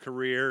time in his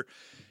career.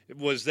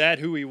 Was that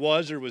who he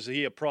was, or was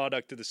he a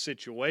product of the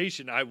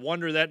situation? I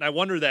wonder that, and I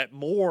wonder that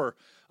more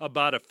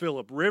about a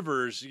Phillip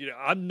Rivers.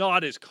 I'm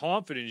not as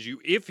confident as you.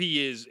 If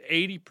he is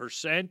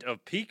 80%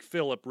 of peak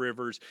Phillip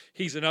Rivers,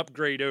 he's an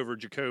upgrade over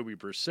Jacoby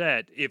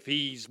Brissett. If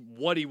he's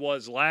what he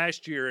was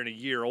last year and a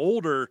year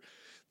older,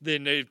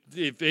 then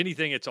if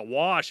anything, it's a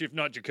wash. If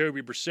not,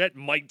 Jacoby Brissett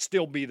might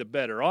still be the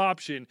better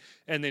option.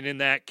 And then in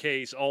that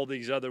case, all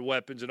these other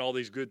weapons and all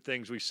these good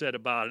things we said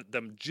about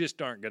them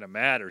just aren't going to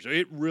matter. So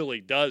it really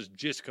does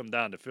just come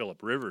down to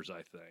Phillip Rivers,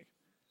 I think.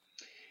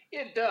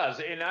 It does,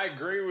 and I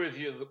agree with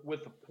you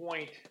with the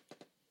point.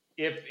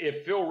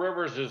 If Phil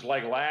Rivers is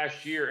like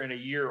last year and a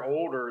year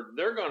older,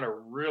 they're going to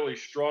really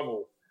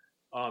struggle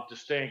to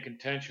stay in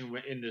contention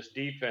in this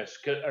defense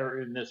or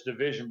in this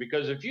division.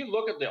 Because if you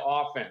look at the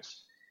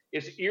offense,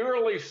 it's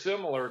eerily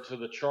similar to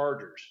the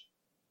Chargers.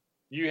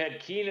 You had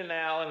Keenan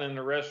Allen and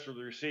the rest of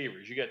the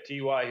receivers. You got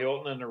T.Y.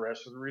 Hilton and the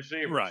rest of the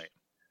receivers. Right.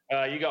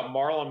 You got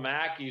Marlon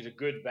Mack. He's a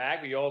good back,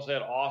 but you also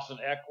had Austin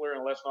Eckler,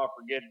 and let's not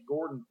forget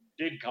Gordon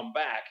did come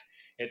back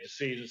at the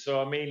season.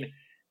 So, I mean,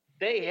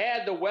 they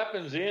had the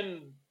weapons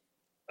in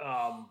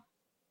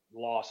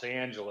Los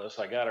Angeles.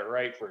 I got it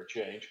right for a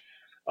change.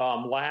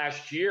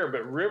 Last year,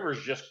 but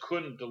Rivers just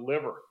couldn't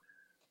deliver.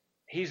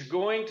 He's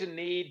going to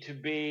need to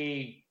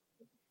be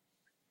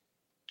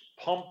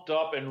pumped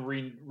up and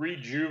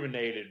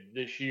rejuvenated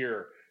this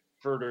year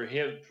for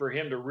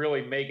him to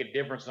really make a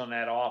difference on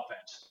that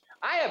offense.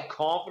 I have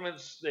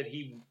confidence that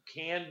he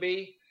can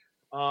be.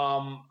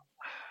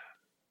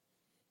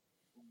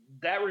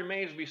 That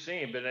remains to be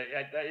seen, but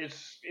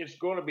it's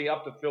going to be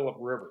up to Phillip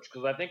Rivers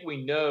because I think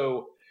we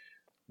know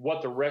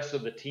what the rest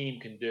of the team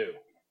can do.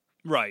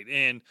 Right,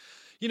 and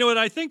you know what?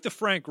 I think the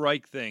Frank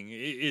Reich thing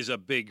is a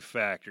big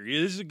factor.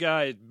 This is a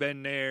guy that's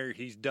been there.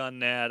 He's done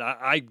that.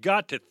 I've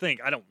got to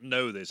think, I don't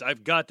know this,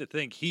 I've got to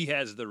think he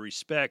has the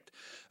respect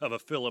of a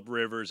Phillip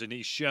Rivers, and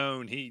he's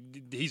shown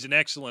he's an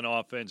excellent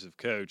offensive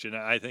coach, and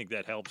I think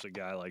that helps a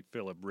guy like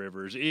Phillip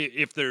Rivers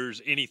if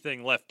there's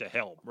anything left to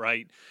help,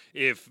 right?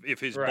 If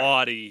his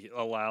body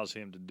allows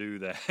him to do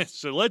that.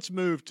 So let's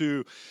move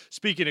to,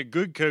 speaking of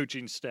good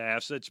coaching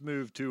staffs, let's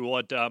move to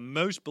what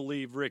most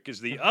believe, Rick, is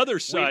the other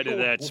side of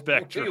that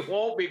spectrum. We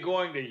won't be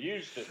going to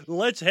Houston.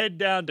 Let's head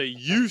down to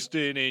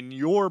Houston and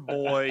your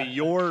boy,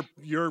 your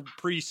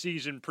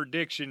preseason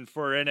prediction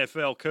for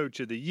NFL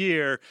Coach of the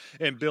Year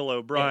and Bill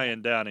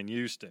O'Brien down in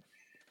Houston.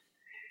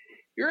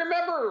 You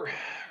remember,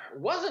 it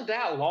wasn't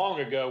that long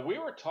ago, we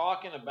were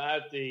talking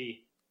about the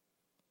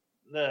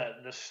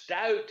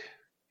stout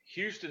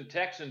Houston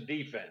Texan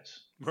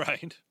defense.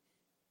 Right.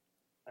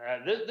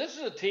 This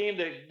is a team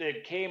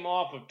that came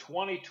off of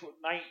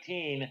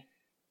 2019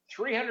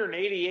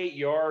 388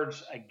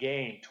 yards a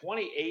game,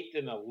 28th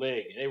in the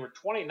league. They were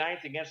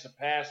 29th against the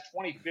pass,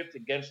 25th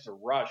against the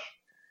rush.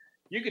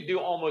 You could do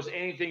almost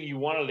anything you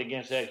wanted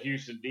against that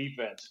Houston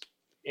defense.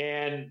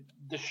 And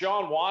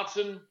Deshaun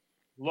Watson,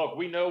 look,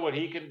 we know what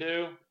he can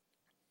do.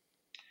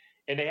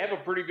 And they have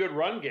a pretty good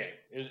run game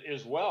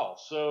as well.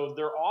 So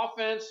their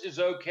offense is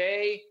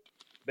okay,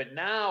 but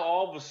now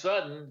all of a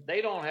sudden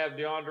they don't have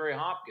DeAndre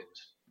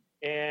Hopkins.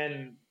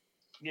 And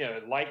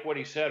like what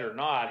he said or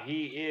not,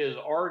 he is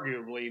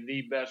arguably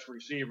the best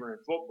receiver in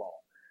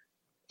football.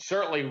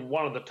 Certainly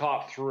one of the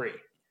top three.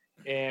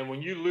 And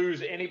when you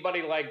lose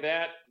anybody like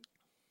that,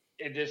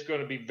 it is going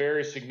to be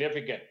very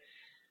significant.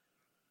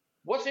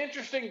 What's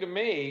interesting to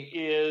me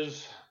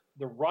is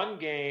the run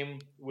game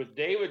with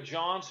David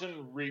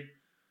Johnson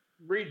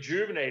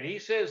rejuvenated. He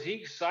says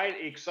he's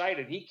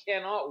excited. He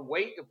cannot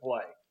wait to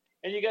play.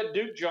 And you got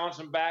Duke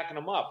Johnson backing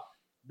him up.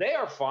 They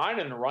are fine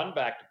in the run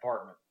back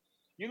department.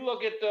 You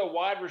look at the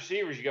wide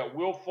receivers, you got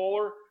Will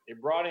Fuller. They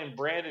brought in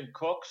Brandon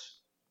Cooks.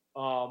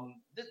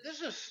 This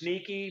is a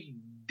sneaky,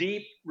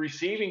 deep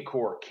receiving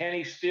core.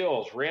 Kenny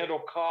Stills,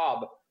 Randall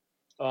Cobb,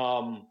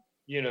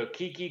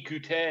 Kiki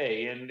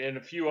Kute, and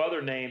a few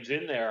other names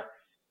in there.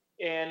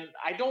 And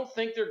I don't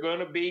think they're going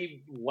to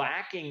be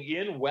lacking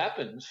in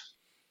weapons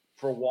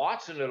for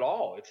Watson at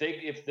all.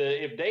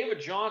 If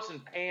David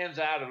Johnson pans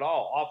out at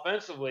all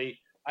offensively,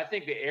 I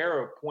think the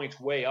arrow points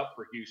way up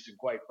for Houston,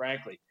 quite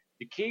frankly.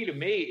 The key to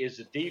me is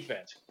the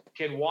defense.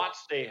 Can Watts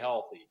stay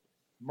healthy?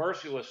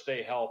 Merciless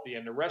stay healthy?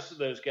 And the rest of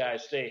those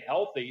guys stay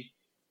healthy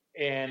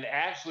and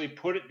actually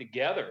put it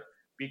together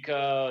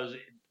because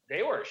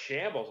they were a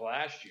shambles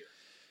last year.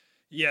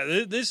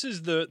 Yeah, this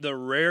is the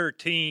rare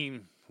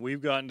team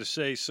we've gotten to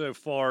say so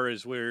far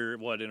as we're,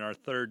 in our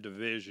third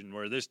division,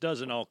 where this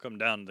doesn't all come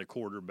down to the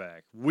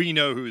quarterback. We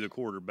know who the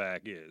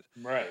quarterback is.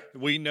 Right.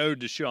 We know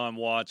Deshaun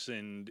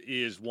Watson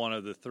is one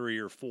of the 3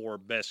 or 4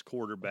 best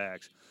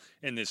quarterbacks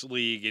in this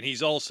league, and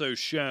he's also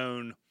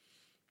shown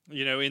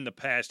in the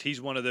past,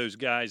 he's one of those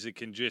guys that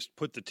can just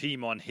put the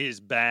team on his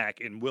back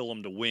and will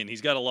them to win.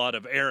 He's got a lot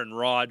of Aaron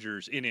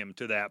Rodgers in him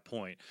to that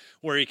point,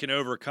 where he can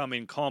overcome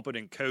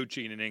incompetent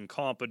coaching and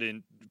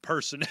incompetent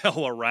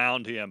personnel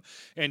around him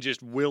and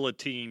just will a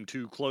team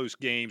to close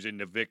games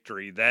into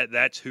victory.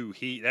 That's who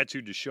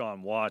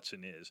Deshaun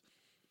Watson is.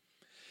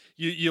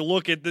 You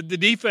look at the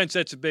defense,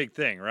 that's a big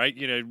thing, right?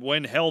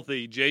 When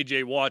healthy,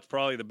 J.J. Watt's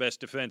probably the best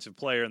defensive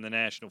player in the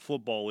National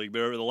Football League,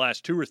 but over the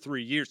last 2 or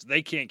 3 years,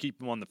 they can't keep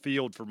him on the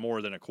field for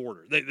more than a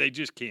quarter. They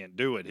just can't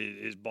do it.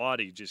 His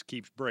body just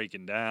keeps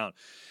breaking down.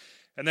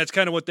 And that's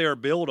kind of what they're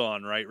built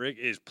on, right, Rick,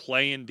 is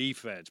playing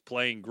defense,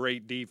 playing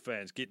great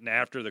defense, getting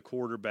after the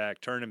quarterback,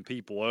 turning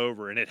people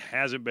over. And it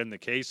hasn't been the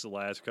case the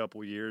last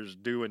couple of years,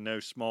 due in no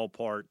small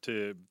part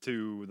to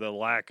the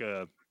lack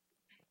of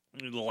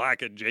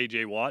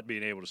J.J. Watt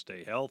being able to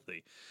stay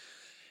healthy.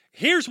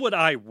 Here's what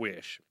I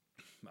wish.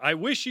 I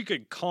wish you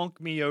could conk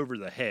me over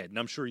the head, and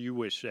I'm sure you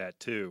wish that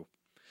too,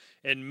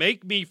 and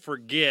make me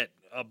forget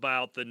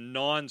about the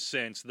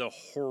nonsense, the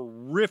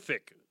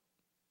horrific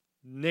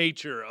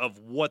nature of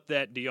what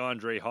that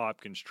DeAndre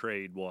Hopkins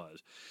trade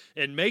was,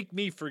 and make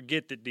me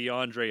forget that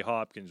DeAndre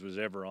Hopkins was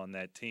ever on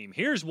that team.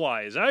 Here's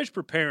why. As I was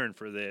preparing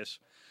for this,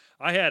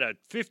 I had a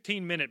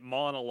 15-minute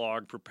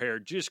monologue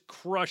prepared, just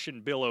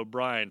crushing Bill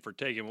O'Brien for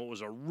taking what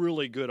was a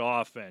really good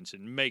offense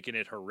and making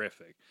it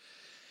horrific.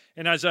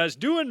 And as I was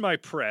doing my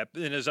prep,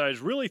 and as I was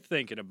really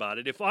thinking about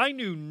it, if I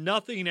knew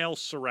nothing else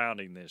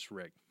surrounding this,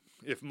 Rick,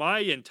 if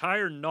my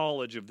entire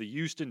knowledge of the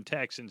Houston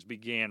Texans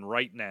began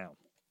right now,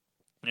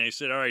 and I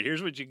said, all right,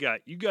 here's what you got.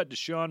 You got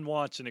Deshaun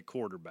Watson at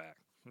quarterback.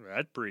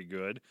 That's pretty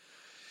good.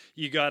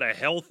 You got a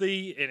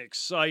healthy and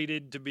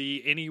excited to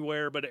be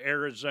anywhere but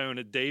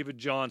Arizona David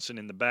Johnson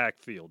in the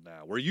backfield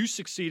now, where you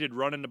succeeded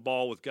running the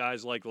ball with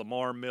guys like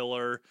Lamar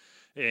Miller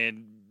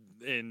and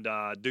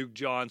Duke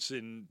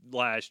Johnson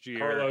last year.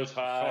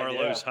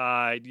 Carlos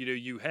Hyde.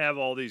 You have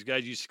all these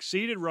guys. You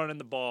succeeded running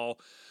the ball.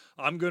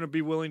 I'm going to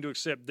be willing to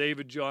accept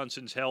David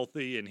Johnson's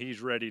healthy and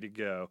he's ready to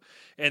go.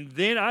 And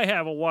then I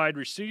have a wide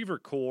receiver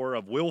core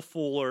of Will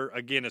Fuller,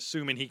 again,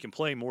 assuming he can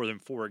play more than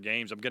 4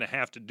 games. I'm going to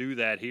have to do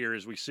that here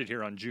as we sit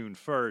here on June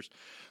 1st.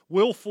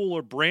 Will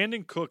Fuller,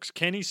 Brandon Cooks,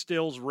 Kenny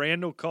Stills,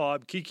 Randall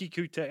Cobb, Kiki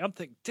Kute. I'm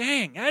thinking,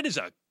 dang, that is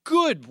a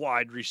good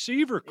wide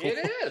receiver core.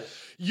 It is.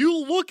 You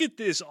look at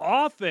this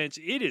offense,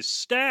 it is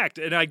stacked,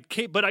 and I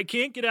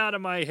can't get out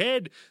of my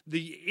head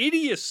the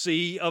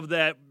idiocy of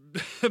that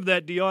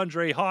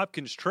DeAndre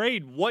Hopkins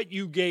trade, what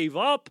you gave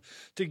up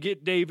to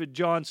get David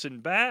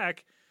Johnson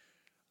back.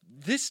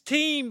 This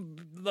team,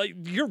 like,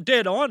 you're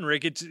dead on,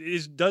 Rick.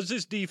 Does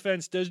this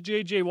defense, does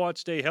J.J. Watt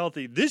stay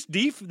healthy? This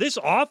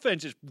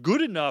offense is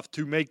good enough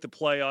to make the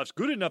playoffs,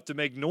 good enough to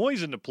make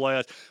noise in the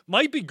playoffs,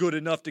 might be good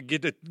enough to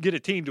get a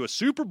team to a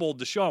Super Bowl.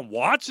 Deshaun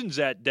Watson's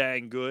that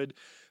dang good,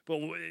 but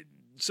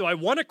so I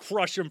want to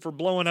crush him for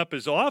blowing up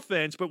his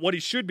offense, but what he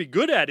should be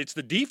good at, it's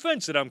the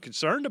defense that I'm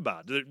concerned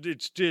about.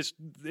 It's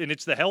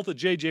the health of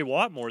J.J.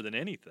 Watt more than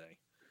anything.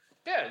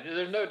 Yeah,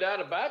 there's no doubt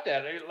about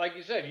that. Like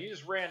you said, you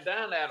just ran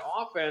down that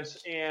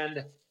offense,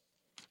 and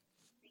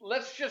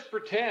let's just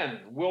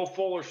pretend Will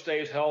Fuller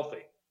stays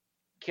healthy.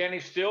 Kenny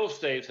Stills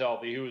stays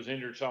healthy, who was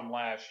injured some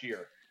last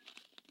year.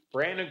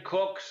 Brandon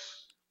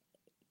Cooks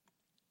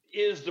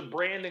is the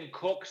Brandon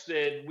Cooks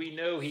that we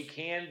know he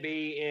can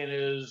be and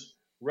is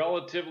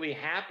relatively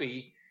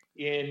happy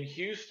in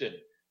Houston.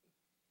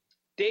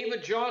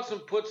 David Johnson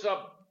puts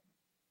up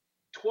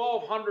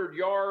 1,200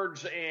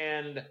 yards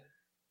and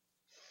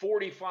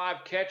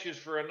 45 catches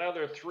for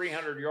another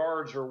 300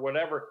 yards or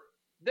whatever.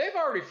 They've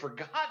already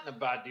forgotten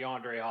about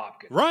DeAndre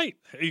Hopkins. Right,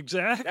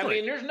 exactly. I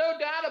mean, there's no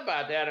doubt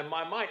about that in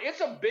my mind. It's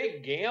a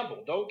big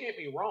gamble, don't get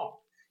me wrong,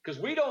 because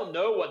we don't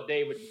know what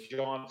David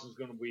Johnson's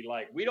going to be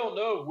like. We don't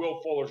know if Will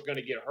Fuller's going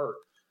to get hurt.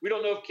 We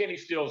don't know if Kenny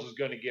Stills is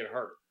going to get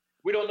hurt.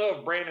 We don't know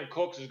if Brandon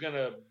Cooks is going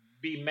to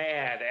be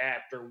mad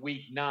after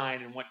week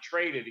 9 and want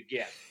traded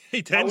again.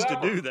 He tends to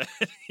do that.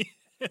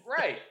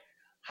 Right.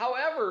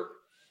 However,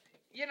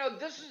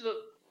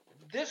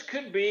 this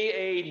could be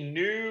a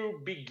new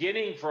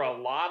beginning for a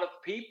lot of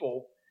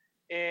people,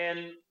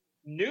 and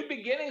new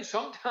beginnings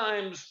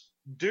sometimes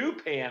do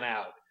pan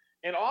out.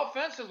 And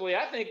offensively,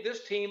 I think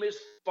this team is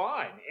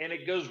fine, and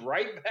it goes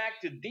right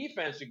back to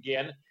defense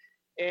again.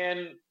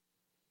 And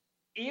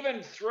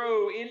even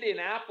throw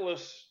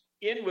Indianapolis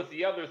in with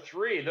the other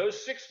 3,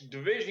 those 6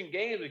 division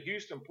games that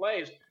Houston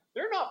plays,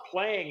 they're not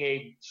playing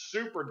a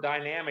super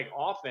dynamic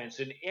offense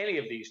in any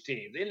of these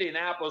teams.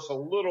 Indianapolis a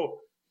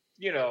little,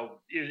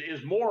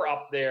 is more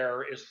up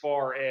there as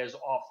far as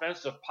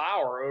offensive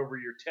power over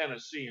your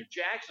Tennessee and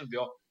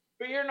Jacksonville.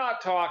 But you're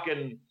not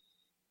talking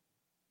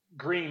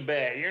Green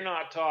Bay. You're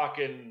not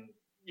talking,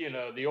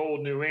 the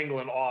old New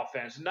England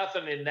offense.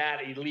 Nothing in that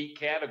elite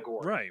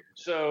category. Right.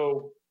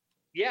 So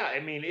yeah, I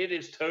mean, it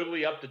is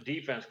totally up to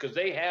defense because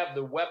they have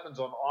the weapons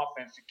on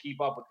offense to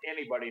keep up with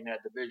anybody in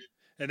that division.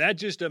 And that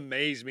just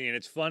amazed me. And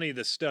it's funny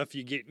the stuff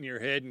you get in your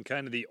head and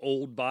kind of the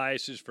old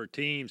biases for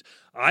teams.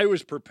 I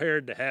was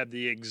prepared to have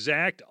the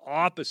exact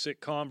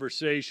opposite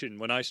conversation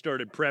when I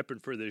started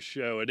prepping for this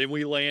show. And then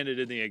we landed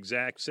in the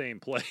exact same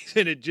place.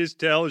 And it just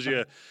tells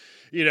you,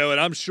 and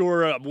I'm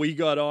sure we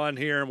got on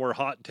here and we're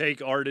hot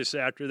take artists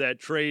after that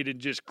trade and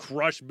just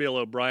crushed Bill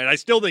O'Brien. I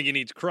still think he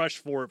needs crushed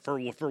for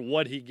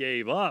what he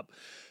gave up.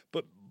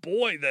 But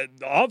boy, the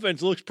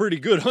offense looks pretty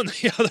good on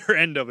the other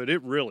end of it.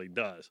 It really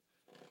does.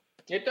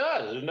 It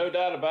does. There's no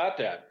doubt about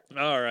that.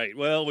 All right.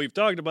 Well, we've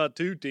talked about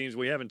two teams.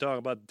 We haven't talked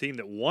about the team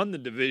that won the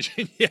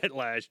division yet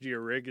last year,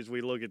 Rick, as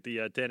we look at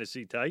the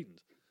Tennessee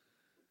Titans.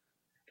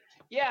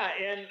 Yeah,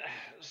 and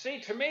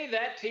see, to me,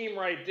 that team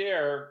right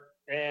there,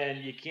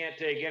 and you can't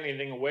take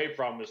anything away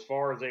from them as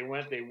far as they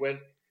went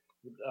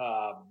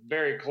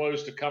very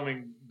close to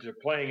coming to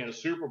playing in a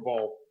Super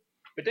Bowl.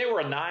 But they were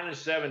a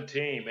 9-7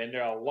 team, and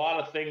there are a lot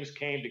of things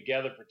came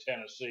together for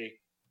Tennessee.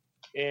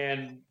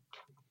 And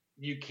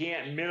you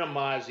can't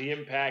minimize the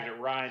impact that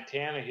Ryan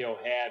Tannehill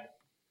had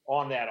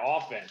on that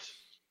offense.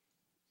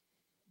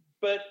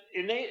 But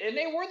and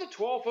they were the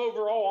 12th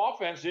overall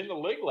offense in the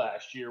league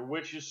last year,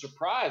 which is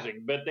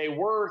surprising. But they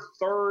were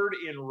third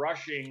in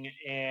rushing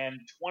and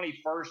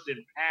 21st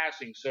in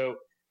passing. So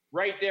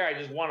right there, I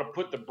just want to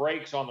put the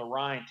brakes on the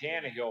Ryan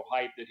Tannehill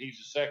hype that he's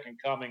the second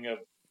coming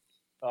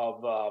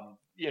of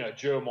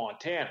Joe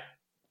Montana.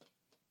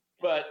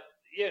 But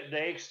yeah,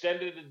 they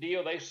extended the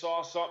deal. They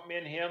saw something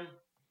in him.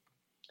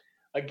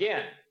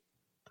 Again,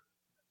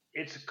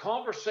 it's a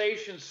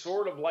conversation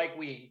sort of like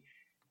we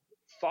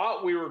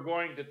thought we were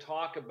going to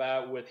talk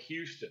about with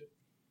Houston.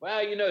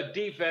 Well,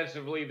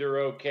 defensively,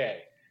 they're okay.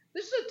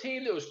 This is a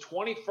team that was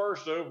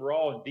 21st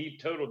overall in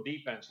total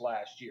defense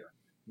last year.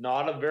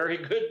 Not a very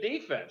good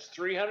defense.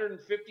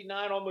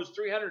 359, almost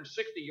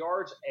 360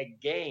 yards a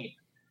game.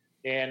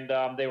 And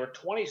they were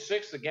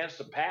 26th against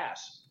the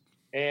pass.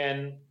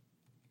 And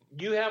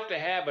you have to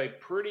have a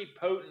pretty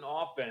potent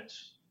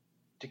offense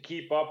to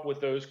keep up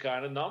with those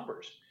kind of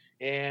numbers.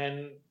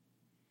 And,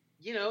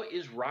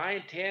 is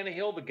Ryan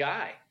Tannehill the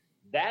guy?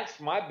 That's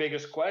my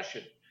biggest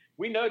question.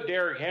 We know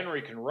Derrick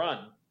Henry can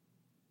run,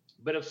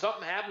 but if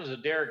something happens to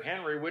Derrick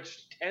Henry,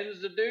 which tends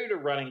to do to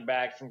running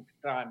backs from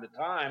time to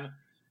time,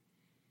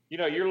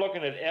 you're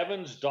looking at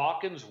Evans,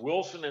 Dawkins,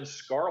 Wilson, and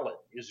Scarlett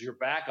is your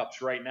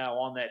backups right now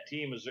on that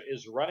team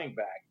as running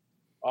back.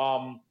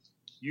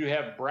 You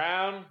have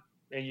Brown,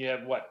 and you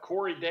have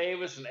Corey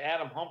Davis and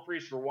Adam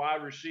Humphries for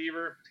wide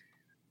receiver.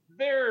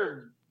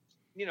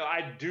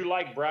 I do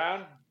like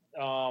Brown.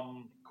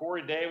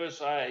 Corey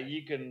Davis,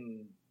 you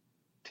can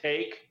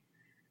take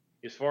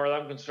as far as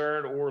I'm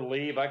concerned or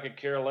leave. I could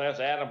care less.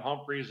 Adam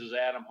Humphries is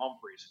Adam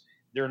Humphries.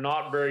 They're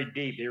not very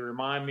deep. They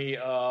remind me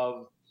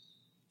of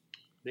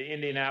the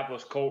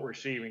Indianapolis Colt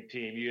receiving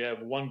team. You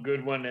have one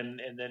good one and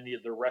then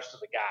the rest of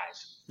the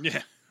guys.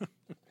 Yeah.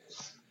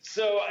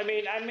 So, I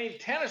mean,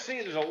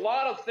 Tennessee, there's a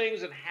lot of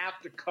things that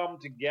have to come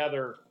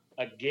together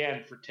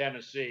again for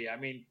Tennessee. I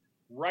mean,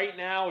 right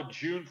now,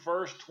 June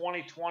 1st,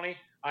 2020,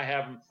 I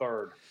have them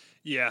third.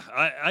 Yeah,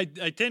 I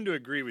tend to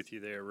agree with you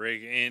there,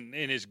 Rick. And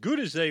as good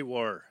as they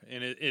were,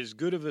 and as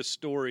good of a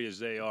story as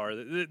they are,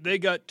 they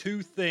got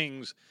two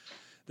things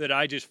that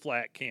I just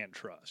flat can't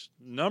trust.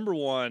 Number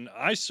one,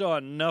 I saw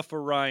enough of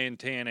Ryan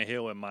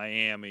Tannehill in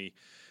Miami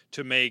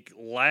to make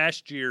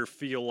last year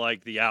feel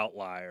like the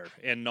outlier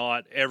and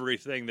not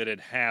everything that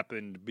had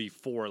happened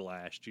before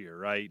last year,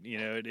 right?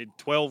 In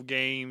 12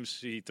 games,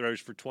 he throws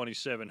for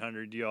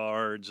 2,700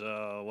 yards.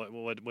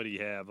 What do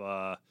you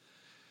have?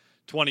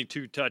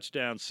 22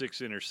 touchdowns, 6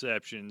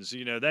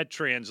 interceptions. That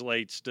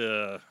translates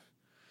to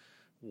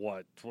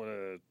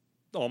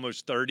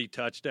almost 30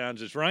 touchdowns.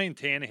 Does Ryan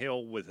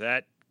Tannehill with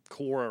that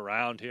core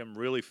around him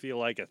really feel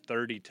like a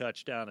 30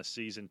 touchdown a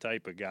season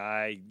type of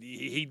guy?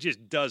 He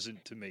just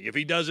doesn't to me. If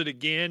he does it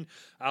again,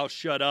 I'll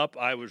shut up.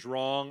 I was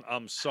wrong.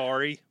 I'm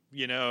sorry,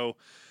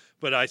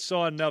 but I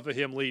saw enough of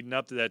him leading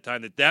up to that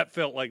time that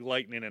felt like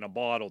lightning in a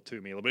bottle to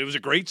me. But it was a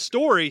great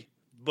story,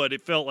 but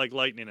it felt like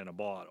lightning in a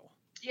bottle.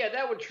 Yeah,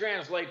 that would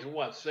translate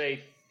to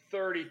say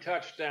 30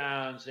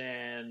 touchdowns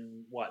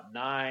and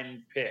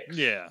 9 picks.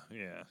 Yeah.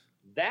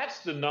 That's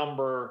the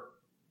number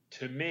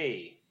to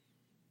me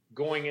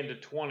going into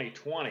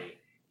 2020.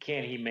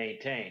 Can he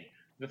maintain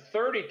the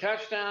 30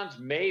 touchdowns?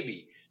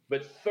 Maybe,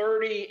 but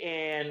 30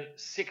 and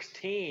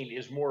 16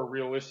 is more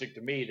realistic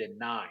to me than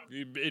 9.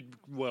 It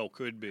well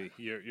could be.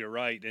 You're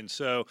right. And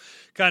so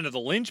kind of the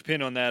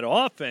linchpin on that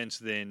offense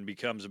then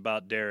becomes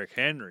about Derrick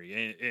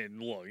Henry.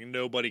 And look,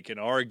 nobody can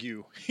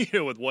argue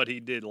with what he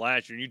did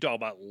last year. You talk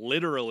about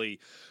literally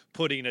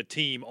putting a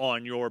team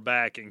on your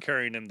back and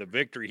carrying them to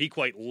victory. He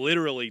quite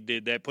literally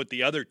did that, put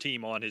the other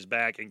team on his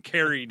back and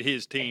carried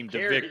his team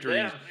to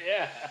victory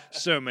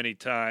so many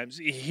times.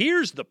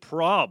 Here's the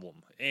problem.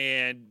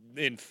 And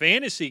in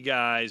fantasy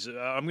guys,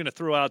 I'm going to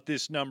throw out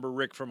this number,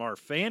 Rick, from our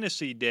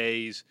fantasy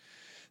days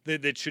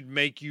that should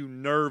make you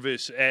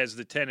nervous as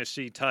the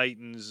Tennessee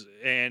Titans.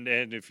 And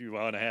if you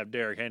want to have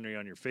Derrick Henry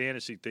on your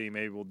fantasy team,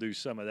 maybe we'll do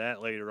some of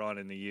that later on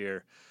in the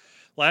year.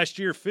 Last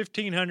year,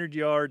 1,500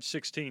 yards,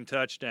 16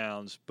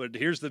 touchdowns. But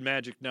here's the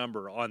magic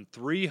number. On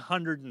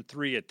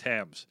 303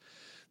 attempts.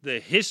 The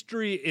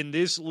history in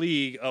this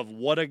league of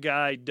what a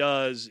guy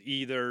does,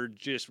 either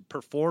just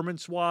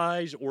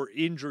performance-wise or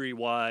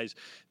injury-wise,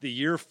 the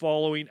year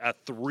following a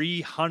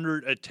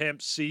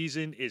 300-attempt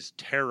season is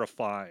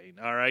terrifying,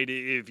 all right?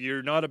 If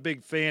you're not a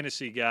big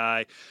fantasy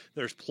guy,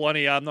 there's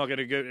plenty. I'm not going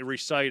to go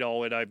recite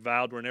all it. I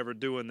vowed we're never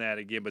doing that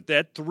again. But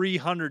that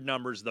 300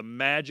 number is the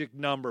magic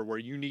number where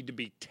you need to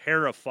be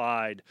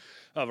terrified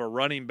of a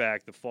running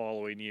back the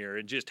following year.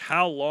 And just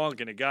how long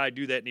can a guy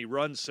do that? And he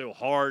runs so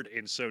hard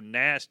and so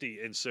nasty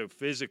and so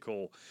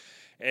physical.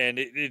 And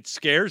it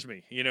scares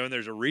me, and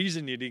there's a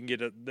reason you didn't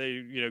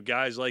get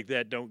guys like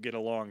that don't get a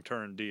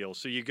long-term deal.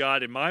 So you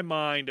got, in my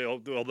mind,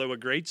 although a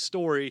great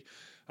story,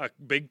 a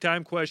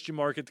big-time question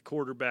mark at the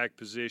quarterback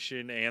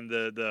position, and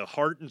the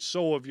heart and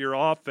soul of your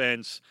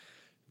offense.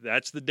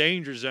 That's the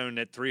danger zone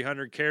at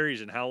 300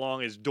 carries, and how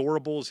long, as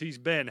durable as he's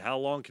been, how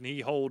long can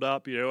he hold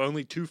up?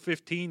 Only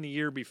 215 the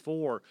year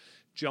before,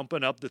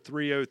 jumping up to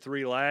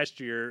 303 last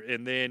year.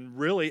 And then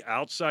really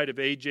outside of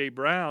A.J.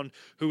 Brown,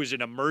 who is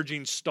an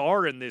emerging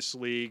star in this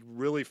league,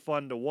 really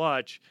fun to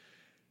watch,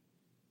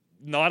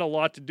 not a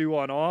lot to do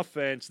on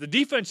offense. The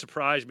defense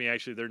surprised me,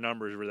 actually, their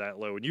numbers were that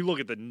low. When you look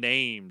at the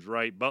names,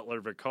 right,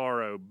 Butler,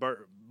 Vaccaro,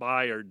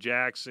 Byer,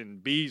 Jackson,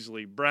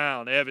 Beasley,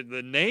 Brown, Evan,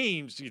 the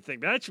names, you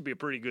think that should be a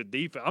pretty good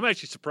defense. I'm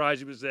actually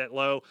surprised it was that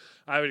low.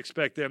 I would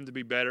expect them to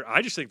be better.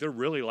 I just think they're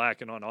really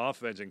lacking on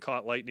offense and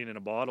caught lightning in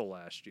a bottle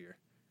last year.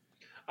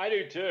 I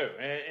do too.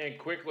 And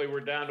quickly,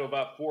 we're down to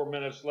about 4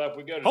 minutes left.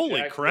 We go to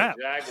Holy crap.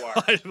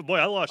 Jaguars. Boy,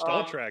 I lost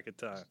all track of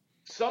time.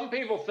 Some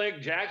people think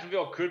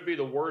Jacksonville could be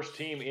the worst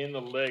team in the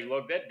league.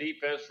 Look, that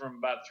defense from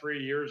about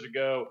 3 years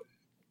ago,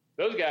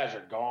 those guys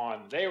are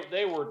gone.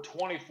 They were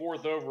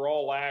 24th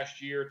overall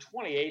last year,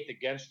 28th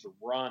against the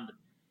run.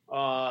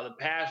 The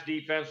pass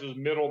defense was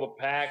middle of the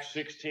pack,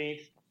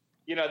 16th.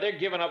 They're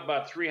giving up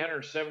about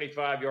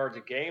 375 yards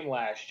a game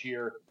last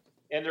year.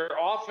 And their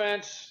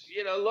offense,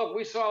 look,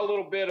 we saw a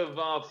little bit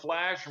of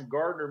flash from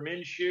Gardner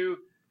Minshew.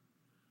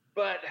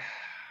 But,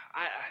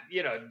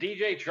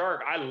 DJ Chark,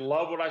 I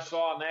love what I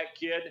saw in that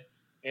kid.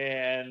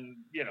 And,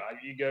 you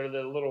go to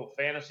the little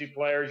fantasy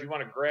players, you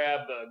want to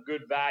grab a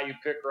good value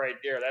pick right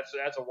there. That's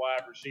a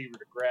wide receiver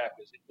to grab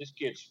because this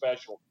kid's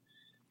special.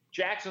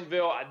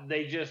 Jacksonville,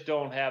 they just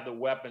don't have the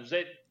weapons.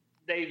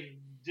 They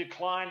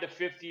declined a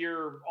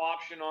fifth-year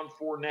option on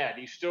Fournette.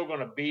 He's still going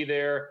to be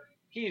there.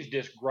 He's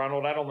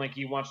disgruntled. I don't think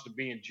he wants to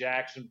be in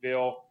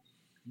Jacksonville.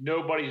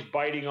 Nobody's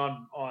biting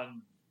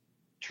on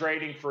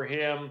trading for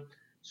him.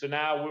 So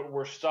now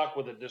we're stuck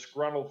with a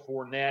disgruntled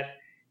Fournette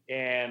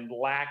and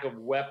lack of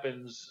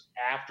weapons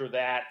after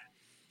that.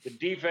 The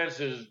defense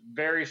is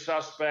very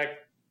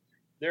suspect.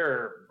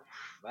 They're,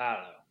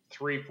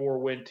 3-4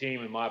 win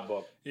team in my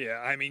book.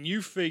 Yeah, I mean,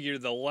 you figure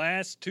the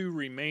last two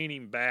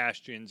remaining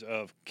bastions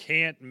of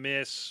can't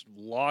miss,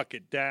 lock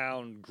it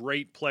down,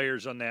 great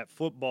players on that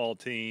football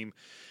team,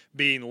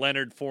 being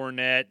Leonard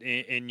Fournette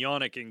and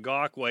Yannick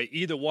Ngakoue.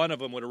 Either one of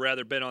them would have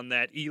rather been on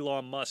that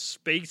Elon Musk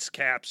space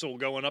capsule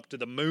going up to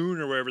the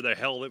moon or wherever the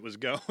hell it was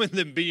going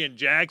than be in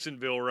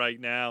Jacksonville right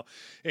now.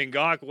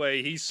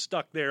 Ngakoue, he's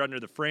stuck there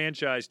under the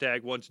franchise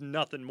tag, wants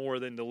nothing more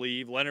than to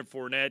leave. Leonard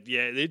Fournette,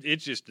 yeah,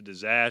 it's just a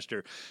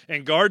disaster.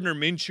 And Gardner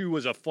Minshew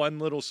was a fun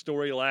little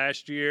story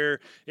last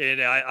year,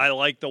 and I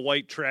like the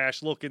white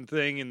trash looking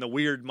thing and the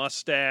weird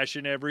mustache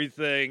and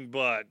everything,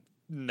 but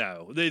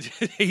no,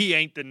 he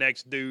ain't the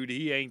next dude.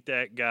 He ain't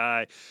that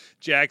guy.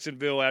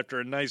 Jacksonville, after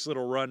a nice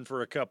little run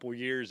for a couple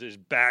years, is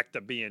back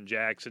to being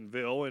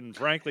Jacksonville, and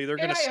frankly, they're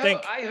going to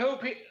stink. I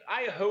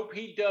hope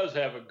he does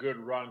have a good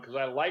run because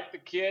I like the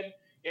kid,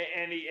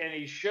 and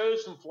he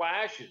shows some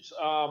flashes.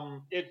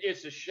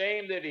 It's a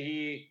shame that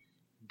he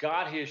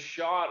got his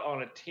shot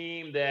on a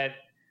team that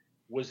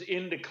was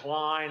in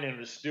decline and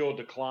is still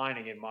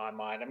declining in my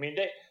mind. I mean,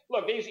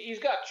 he's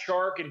got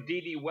Chark and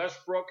D.D.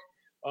 Westbrook.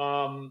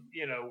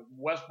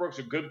 Westbrook's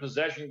a good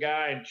possession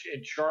guy, and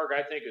Chark,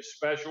 I think, is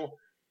special.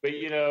 But,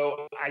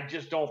 I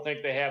just don't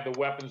think they have the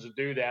weapons to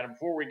do that. And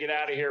before we get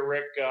out of here,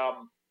 Rick,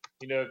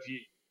 if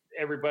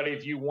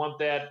you want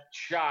that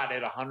shot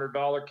at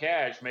 $100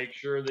 cash, make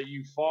sure that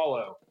you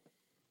follow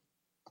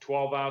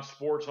 12 Ounce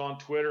Sports on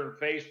Twitter and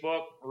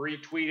Facebook.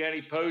 Retweet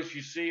any post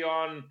you see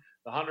on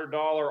the $100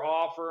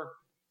 offer.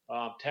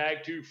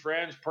 Tag two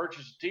friends,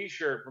 purchase a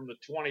T-shirt from the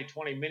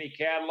 2020 mini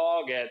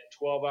catalog at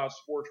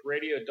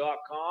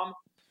 12ouncesportsradio.com.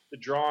 The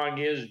drawing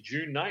is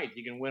June 9th.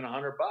 You can win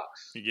 $100.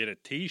 You get a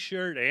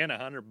T-shirt and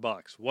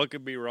 $100. What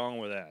could be wrong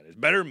with that? It's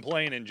better than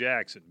playing in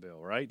Jacksonville,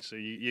 right? So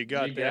you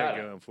got that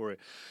going for you.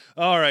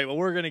 All right, well,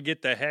 we're going to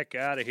get the heck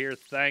out of here.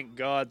 Thank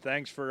God.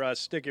 Thanks for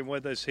sticking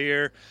with us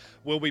here.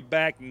 We'll be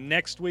back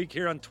next week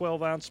here on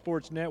 12 Ounce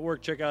Sports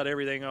Network. Check out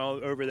everything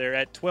over there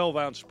at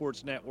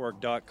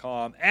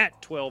 12ouncesportsnetwork.com,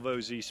 at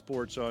 12OZ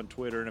Sports on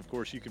Twitter. And, of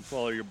course, you can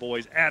follow your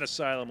boys at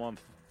Asylum on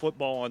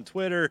Football on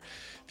Twitter.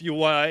 If you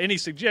want any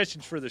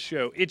suggestions for the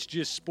show, it's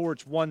just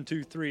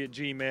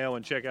sports123@gmail,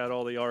 and check out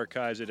all the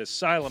archives at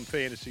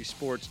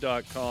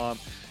asylumfantasysports.com.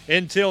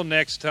 Until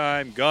next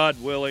time,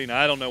 God willing,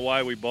 I don't know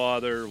why we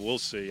bother. We'll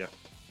see you.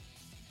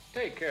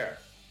 Take care.